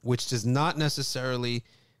 which does not necessarily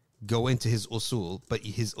go into his usul, but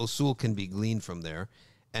his usul can be gleaned from there.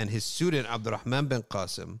 And his student, Abdurrahman bin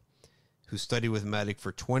Qasim, who studied with Malik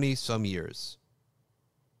for 20 some years,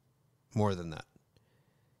 more than that,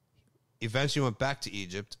 eventually went back to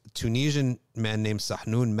Egypt. A Tunisian man named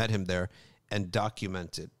Sahnoun met him there and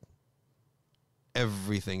documented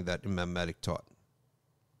everything that Imam Malik taught.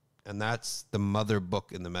 And that's the mother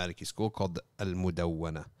book in the Maliki school called the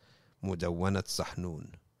Al-Mudawwana, Mudawwanat Sahnoun.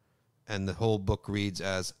 And the whole book reads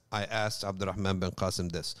as, I asked Abdurrahman bin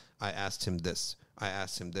Qasim this, I asked him this, I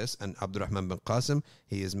asked him this. And Abdurrahman bin Qasim,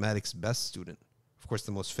 he is Malik's best student. Of course,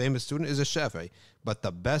 the most famous student is a Shafi'i, but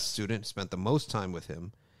the best student, spent the most time with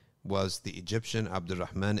him, was the Egyptian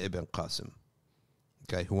Abdurrahman ibn Qasim,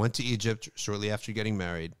 okay, who went to Egypt shortly after getting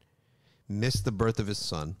married, missed the birth of his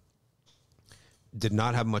son, did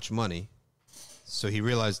not have much money, so he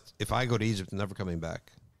realized, if I go to Egypt, I'm never coming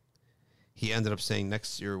back. He ended up saying,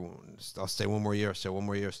 next year, I'll stay one more year, stay one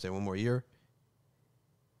more year, stay one more year.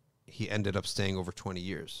 He ended up staying over 20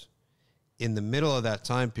 years. In the middle of that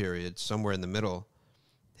time period, somewhere in the middle,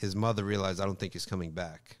 his mother realized, I don't think he's coming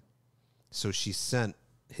back. So she sent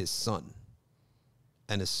his son,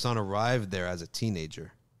 and his son arrived there as a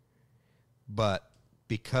teenager. But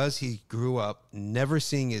because he grew up never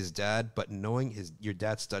seeing his dad, but knowing your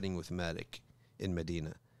dad studying with Malik in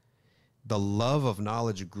Medina, the love of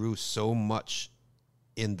knowledge grew so much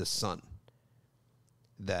in the son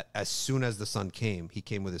that as soon as the son came, he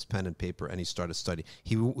came with his pen and paper and he started studying.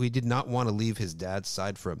 He did not want to leave his dad's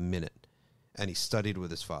side for a minute, and he studied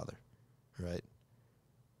with his father, right?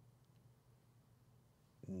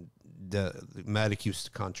 The Malik used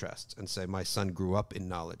to contrast and say, my son grew up in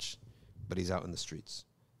knowledge, but he's out in the streets,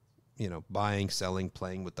 buying, selling,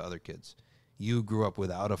 playing with the other kids. You grew up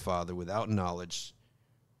without a father, without knowledge,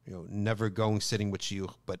 never going, sitting with you,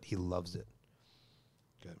 but he loves it.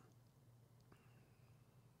 Okay.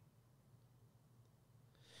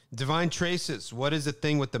 Divine traces. What is the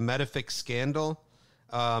thing with the Metafix scandal?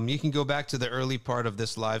 You can go back to the early part of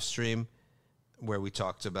this live stream where we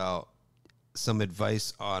talked about some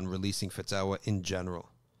advice on releasing fatwa in general.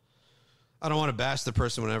 I don't want to bash the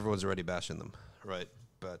person when everyone's already bashing them, right?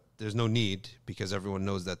 But there's no need, because everyone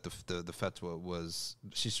knows that the fatwa was,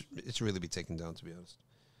 it should really be taken down, to be honest.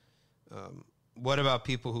 What about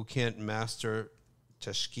people who can't master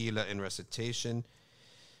tashkila in recitation?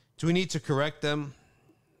 Do we need to correct them?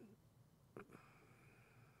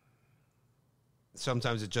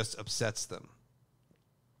 Sometimes it just upsets them.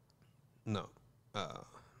 No.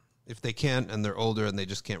 If they can't and they're older and they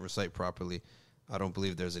just can't recite properly, I don't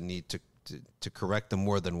believe there's a need to correct them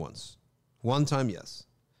more than once. One time, yes.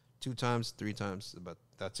 2 times, 3 times, but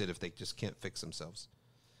that's it if they just can't fix themselves.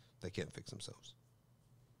 They can't fix themselves.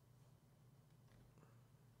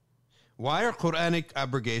 Why are Quranic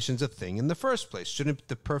abrogations a thing in the first place? Shouldn't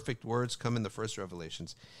the perfect words come in the first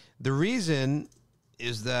revelations? The reason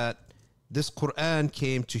is that this Quran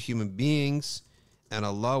came to human beings, and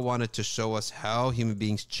Allah wanted to show us how human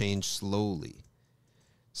beings change slowly.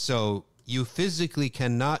 So you physically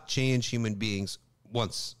cannot change human beings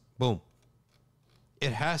once. Boom.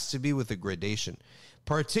 It has to be with a gradation,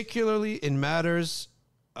 particularly in matters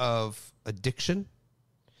of addiction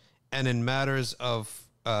and in matters of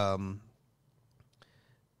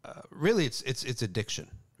really it's addiction,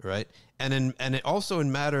 right? And it also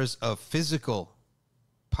in matters of physical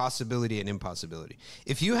possibility and impossibility.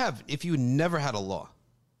 If you never had a law,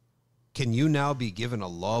 can you now be given a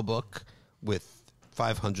law book with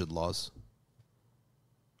 500 laws?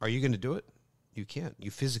 Are you going to do it? You can't. You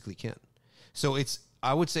physically can't. So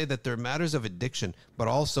I would say that there are matters of addiction, but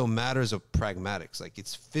also matters of pragmatics. Like,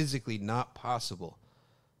 it's physically not possible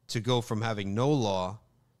to go from having no law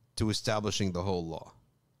to establishing the whole law,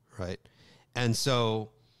 right? And so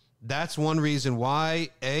that's one reason why,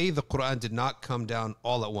 the Quran did not come down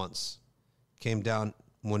all at once. It came down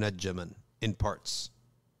munajjaman, in parts,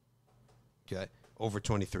 okay, over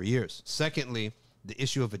 23 years. Secondly, the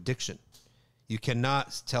issue of addiction. You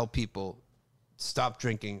cannot tell people, stop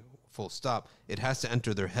drinking, full stop. It has to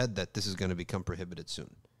enter their head that this is going to become prohibited soon,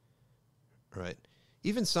 right?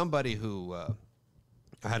 Even somebody who,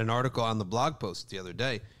 I had an article on the blog post the other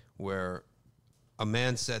day where a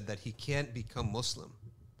man said that he can't become Muslim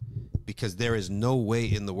because there is no way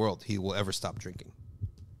in the world he will ever stop drinking,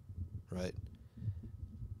 right?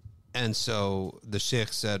 And so the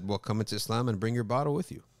sheikh said, well, come into Islam and bring your bottle with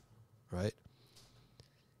you, right?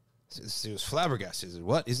 So he was flabbergasted. He said,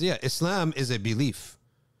 what? He said, yeah, Islam is a belief.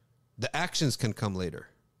 The actions can come later.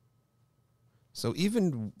 So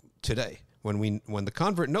even today, when the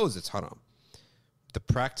convert knows it's haram, the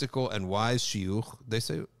practical and wise shuyukh, they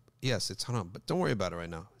say, yes, it's haram, but don't worry about it right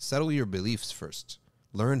now. Settle your beliefs first.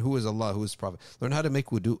 Learn who is Allah, who is Prophet. Learn how to make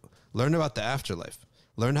wudu. Learn about the afterlife.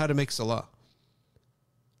 Learn how to make salah.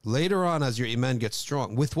 Later on, as your iman gets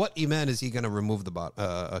strong, with what iman is he going to remove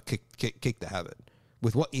the kick the habit?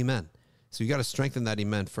 With what iman? So you got to strengthen that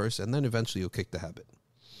iman first, and then eventually you'll kick the habit.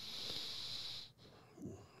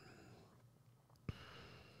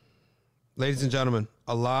 Ladies and gentlemen,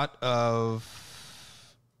 a lot of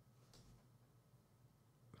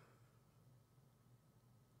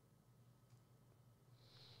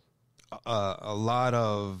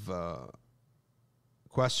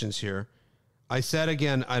questions here. I said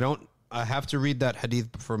again, I have to read that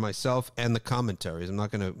hadith for myself and the commentaries. I'm not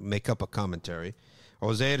going to make up a commentary.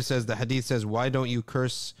 Uzair says, the hadith says, why don't you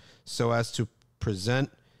curse so as to present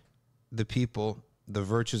the people the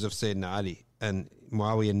virtues of Sayyidina Ali? And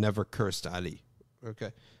Muawiyah never cursed Ali.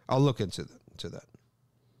 Okay. I'll look into that.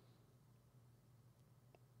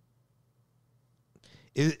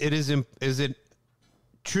 Is it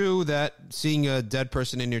true that seeing a dead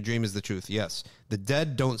person in your dream is the truth? Yes. The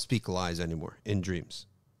dead don't speak lies anymore in dreams.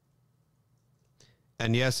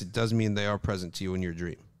 And yes, it does mean they are present to you in your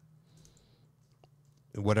dream.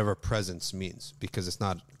 Whatever presence means, because it's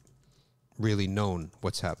not really known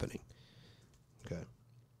what's happening. Okay.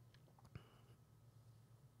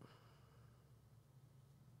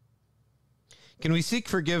 Can we seek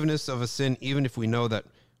forgiveness of a sin even if we know that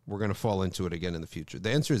we're going to fall into it again in the future? The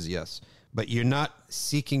answer is yes. But you're not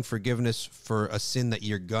seeking forgiveness for a sin that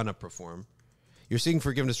you're going to perform. You're seeking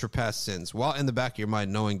forgiveness for past sins, while in the back of your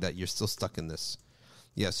mind knowing that you're still stuck in this.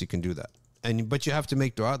 Yes, you can do that. But you have to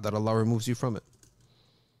make dua that Allah removes you from it.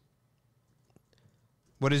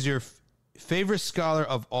 What is your favorite scholar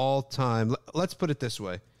of all time? Let's put it this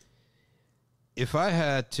way. If I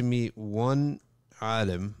had to meet one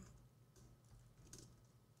alim,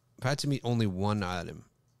 if I had to meet only one alim,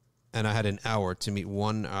 and I had an hour to meet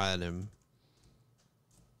one alim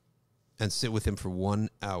and sit with him for 1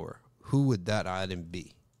 hour, who would that alim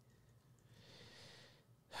be?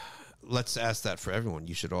 Let's ask that for everyone.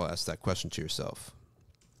 You should all ask that question to yourself.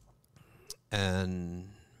 And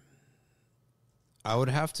I would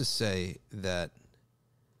have to say that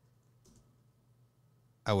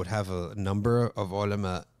I would have a number of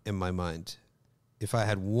ulama in my mind. If I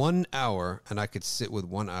had 1 hour and I could sit with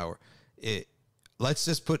 1 hour, let's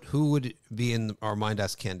just put who would be in our mind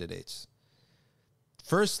as candidates.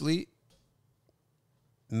 Firstly,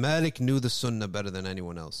 Malik knew the sunnah better than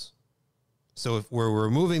anyone else. So if we're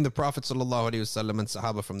removing the Prophet sallallahu alaihi wasallam and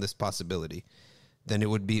Sahaba from this possibility, then it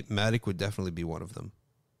would be Malik would definitely be one of them.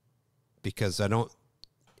 Because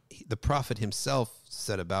the Prophet himself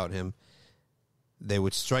said about him, they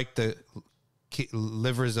would strike the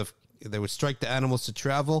they would strike the animals to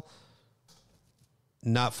travel,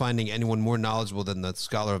 not finding anyone more knowledgeable than the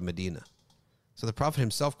scholar of Medina. So the Prophet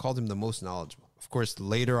himself called him the most knowledgeable. Of course,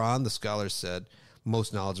 later on, the scholars said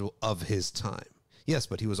most knowledgeable of his time. Yes,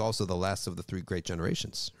 but he was also the last of the three great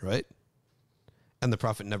generations, right? And the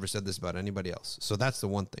Prophet never said this about anybody else. So that's the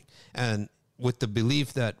one thing. And with the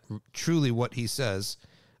belief that truly what he says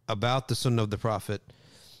about the sunnah of the Prophet,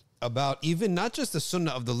 about even not just the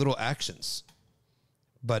sunnah of the little actions,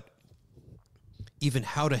 but even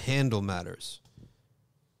how to handle matters,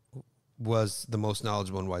 was the most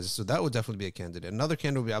knowledgeable and wisest. So that would definitely be a candidate. Another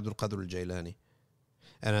candidate would be Abdul Qadir al-Jailani.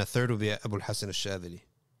 And a third would be Abu al-Hasan al-Shadhili.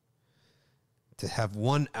 To have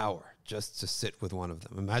 1 hour just to sit with one of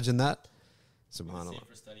them. Imagine that. Subhanallah. Same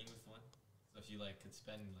for studying with one. So if you could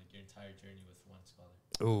spend your entire journey with one scholar.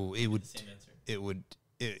 Oh, it would. The same answer.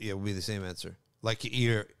 It would be the same answer.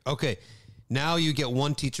 Okay. Now you get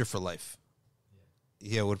one teacher for life.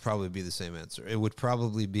 Yeah, it would probably be the same answer. It would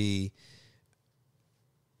probably be,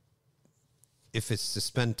 if it's to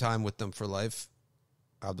spend time with them for life,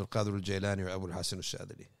 Abdul Qadir al-Jailani or Abu al-Hasan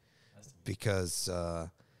al-Shadhili. Because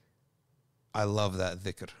I love that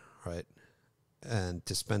dhikr, right? And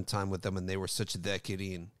to spend time with them, and they were such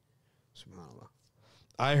dhakireen. SubhanAllah.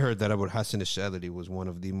 I heard that Abu al-Hasan al-Shadhili was one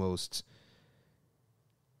of the most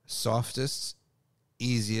softest,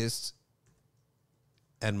 easiest,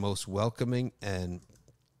 and most welcoming and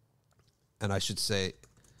I should say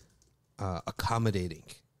accommodating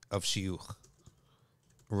of shuyukh,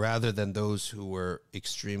 rather than those who were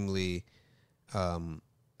extremely I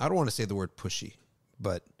don't want to say the word pushy,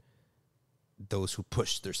 but those who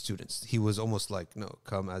push their students. He was almost like, no,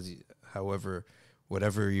 come as however,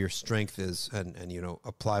 whatever your strength is, and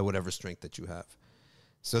apply whatever strength that you have.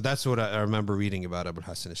 So that's what I remember reading about Abu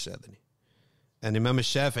al-Hasan al-Shadhili. And Imam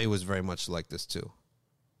al-Shafi'i was very much like this too,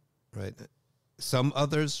 right? Some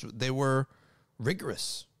others, they were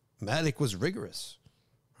rigorous. Malik was rigorous,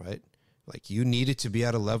 right? Like, you needed to be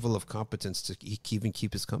at a level of competence to even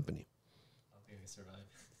keep his company. I don't think they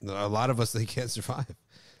survive. A lot of us, they can't survive.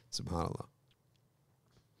 SubhanAllah.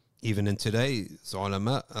 Even in today's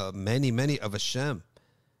ulama, many of Asham,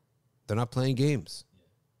 they're not playing games.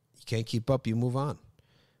 You can't keep up, you move on.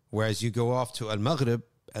 Whereas you go off to Al-Maghrib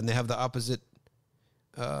and they have the opposite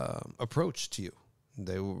approach to you.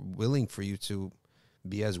 They were willing for you to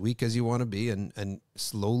be as weak as you want to be and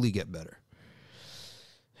slowly get better.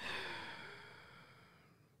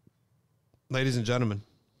 Ladies and gentlemen,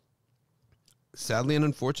 sadly and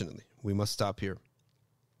unfortunately, we must stop here.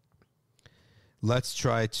 Let's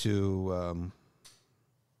try to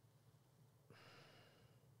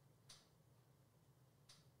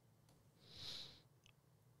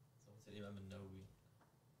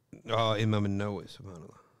Imam al-Nawawi,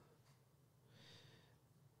 subhanAllah.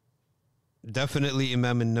 Definitely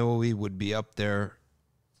Imam al-Nawawi would be up there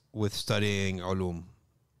with studying ulum.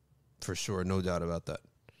 For sure, no doubt about that.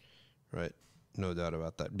 Right? No doubt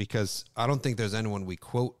about that. Because I don't think there's anyone we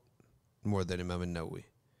quote more than Imam al-Nawawi.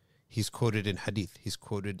 He's quoted in hadith. He's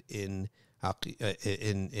quoted in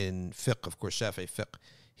fiqh, of course, Shafi'i fiqh.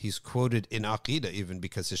 He's quoted in aqidah even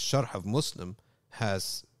because his sharh of Muslim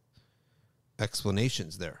has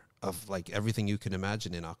explanations there of like everything you can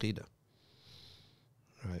imagine in aqidah.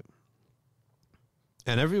 Right.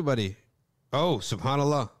 And everybody, oh,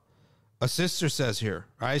 subhanAllah, a sister says here,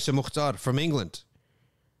 Aisha Mukhtar from England.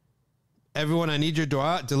 Everyone, I need your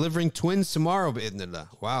dua, delivering twins tomorrow,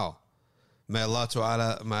 bi'idhnillah. Wow. May Allah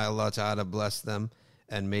Ta'ala bless them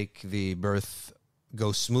and make the birth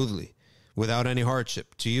go smoothly without any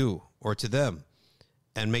hardship to you or to them,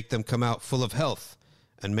 and make them come out full of health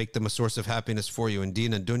and make them a source of happiness for you in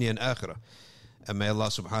deen and dunya and akhirah. And may Allah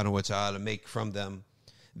subhanahu wa ta'ala make from them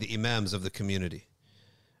the imams of the community.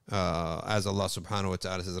 As Allah subhanahu wa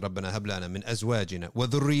ta'ala says, رَبَّنَا هَبْ لَنَا مِنْ أَزْوَاجِنَا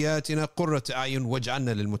وَذُرِّيَّاتِنَا قُرَّةَ أَعْيُنٍ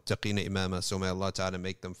وَاجْعَلْنَا لِلْمُتَّقِينَ إِمَامًا. So may Allah ta'ala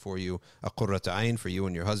make them for you a قُرَّةَ عَيْن, for you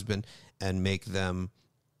and your husband, and make them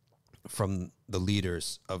from the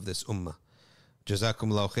leaders of this ummah.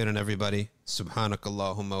 Jazakum Allahu khairan, everybody. Subhanak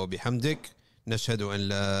Allahumma wa bihamdik. Nashhadu an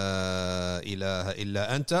la ilaha illa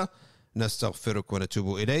anta. Nastaghfiruk wa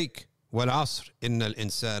natubu ilayk. Wal asr. Innal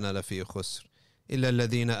insana lafi khusr. Illa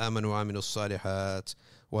alladhina amanu wa aminu as-salihat.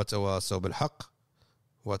 Wa tawasaw bil haqq.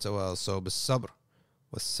 Wa tawasaw bis sabr.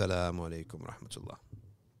 Wassalamu alaykum wa rahmatullah.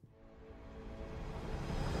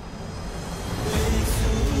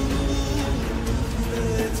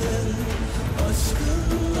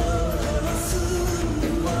 Aşkınla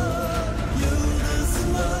arasında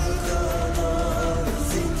yıldızlar kadar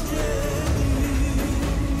zikredin.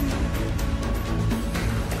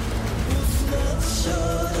 Uslat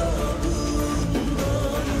şarabından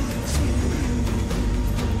için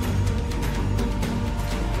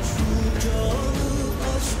şu canı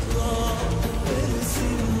aşkla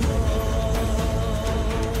versinler.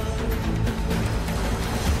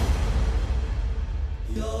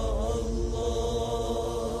 Ya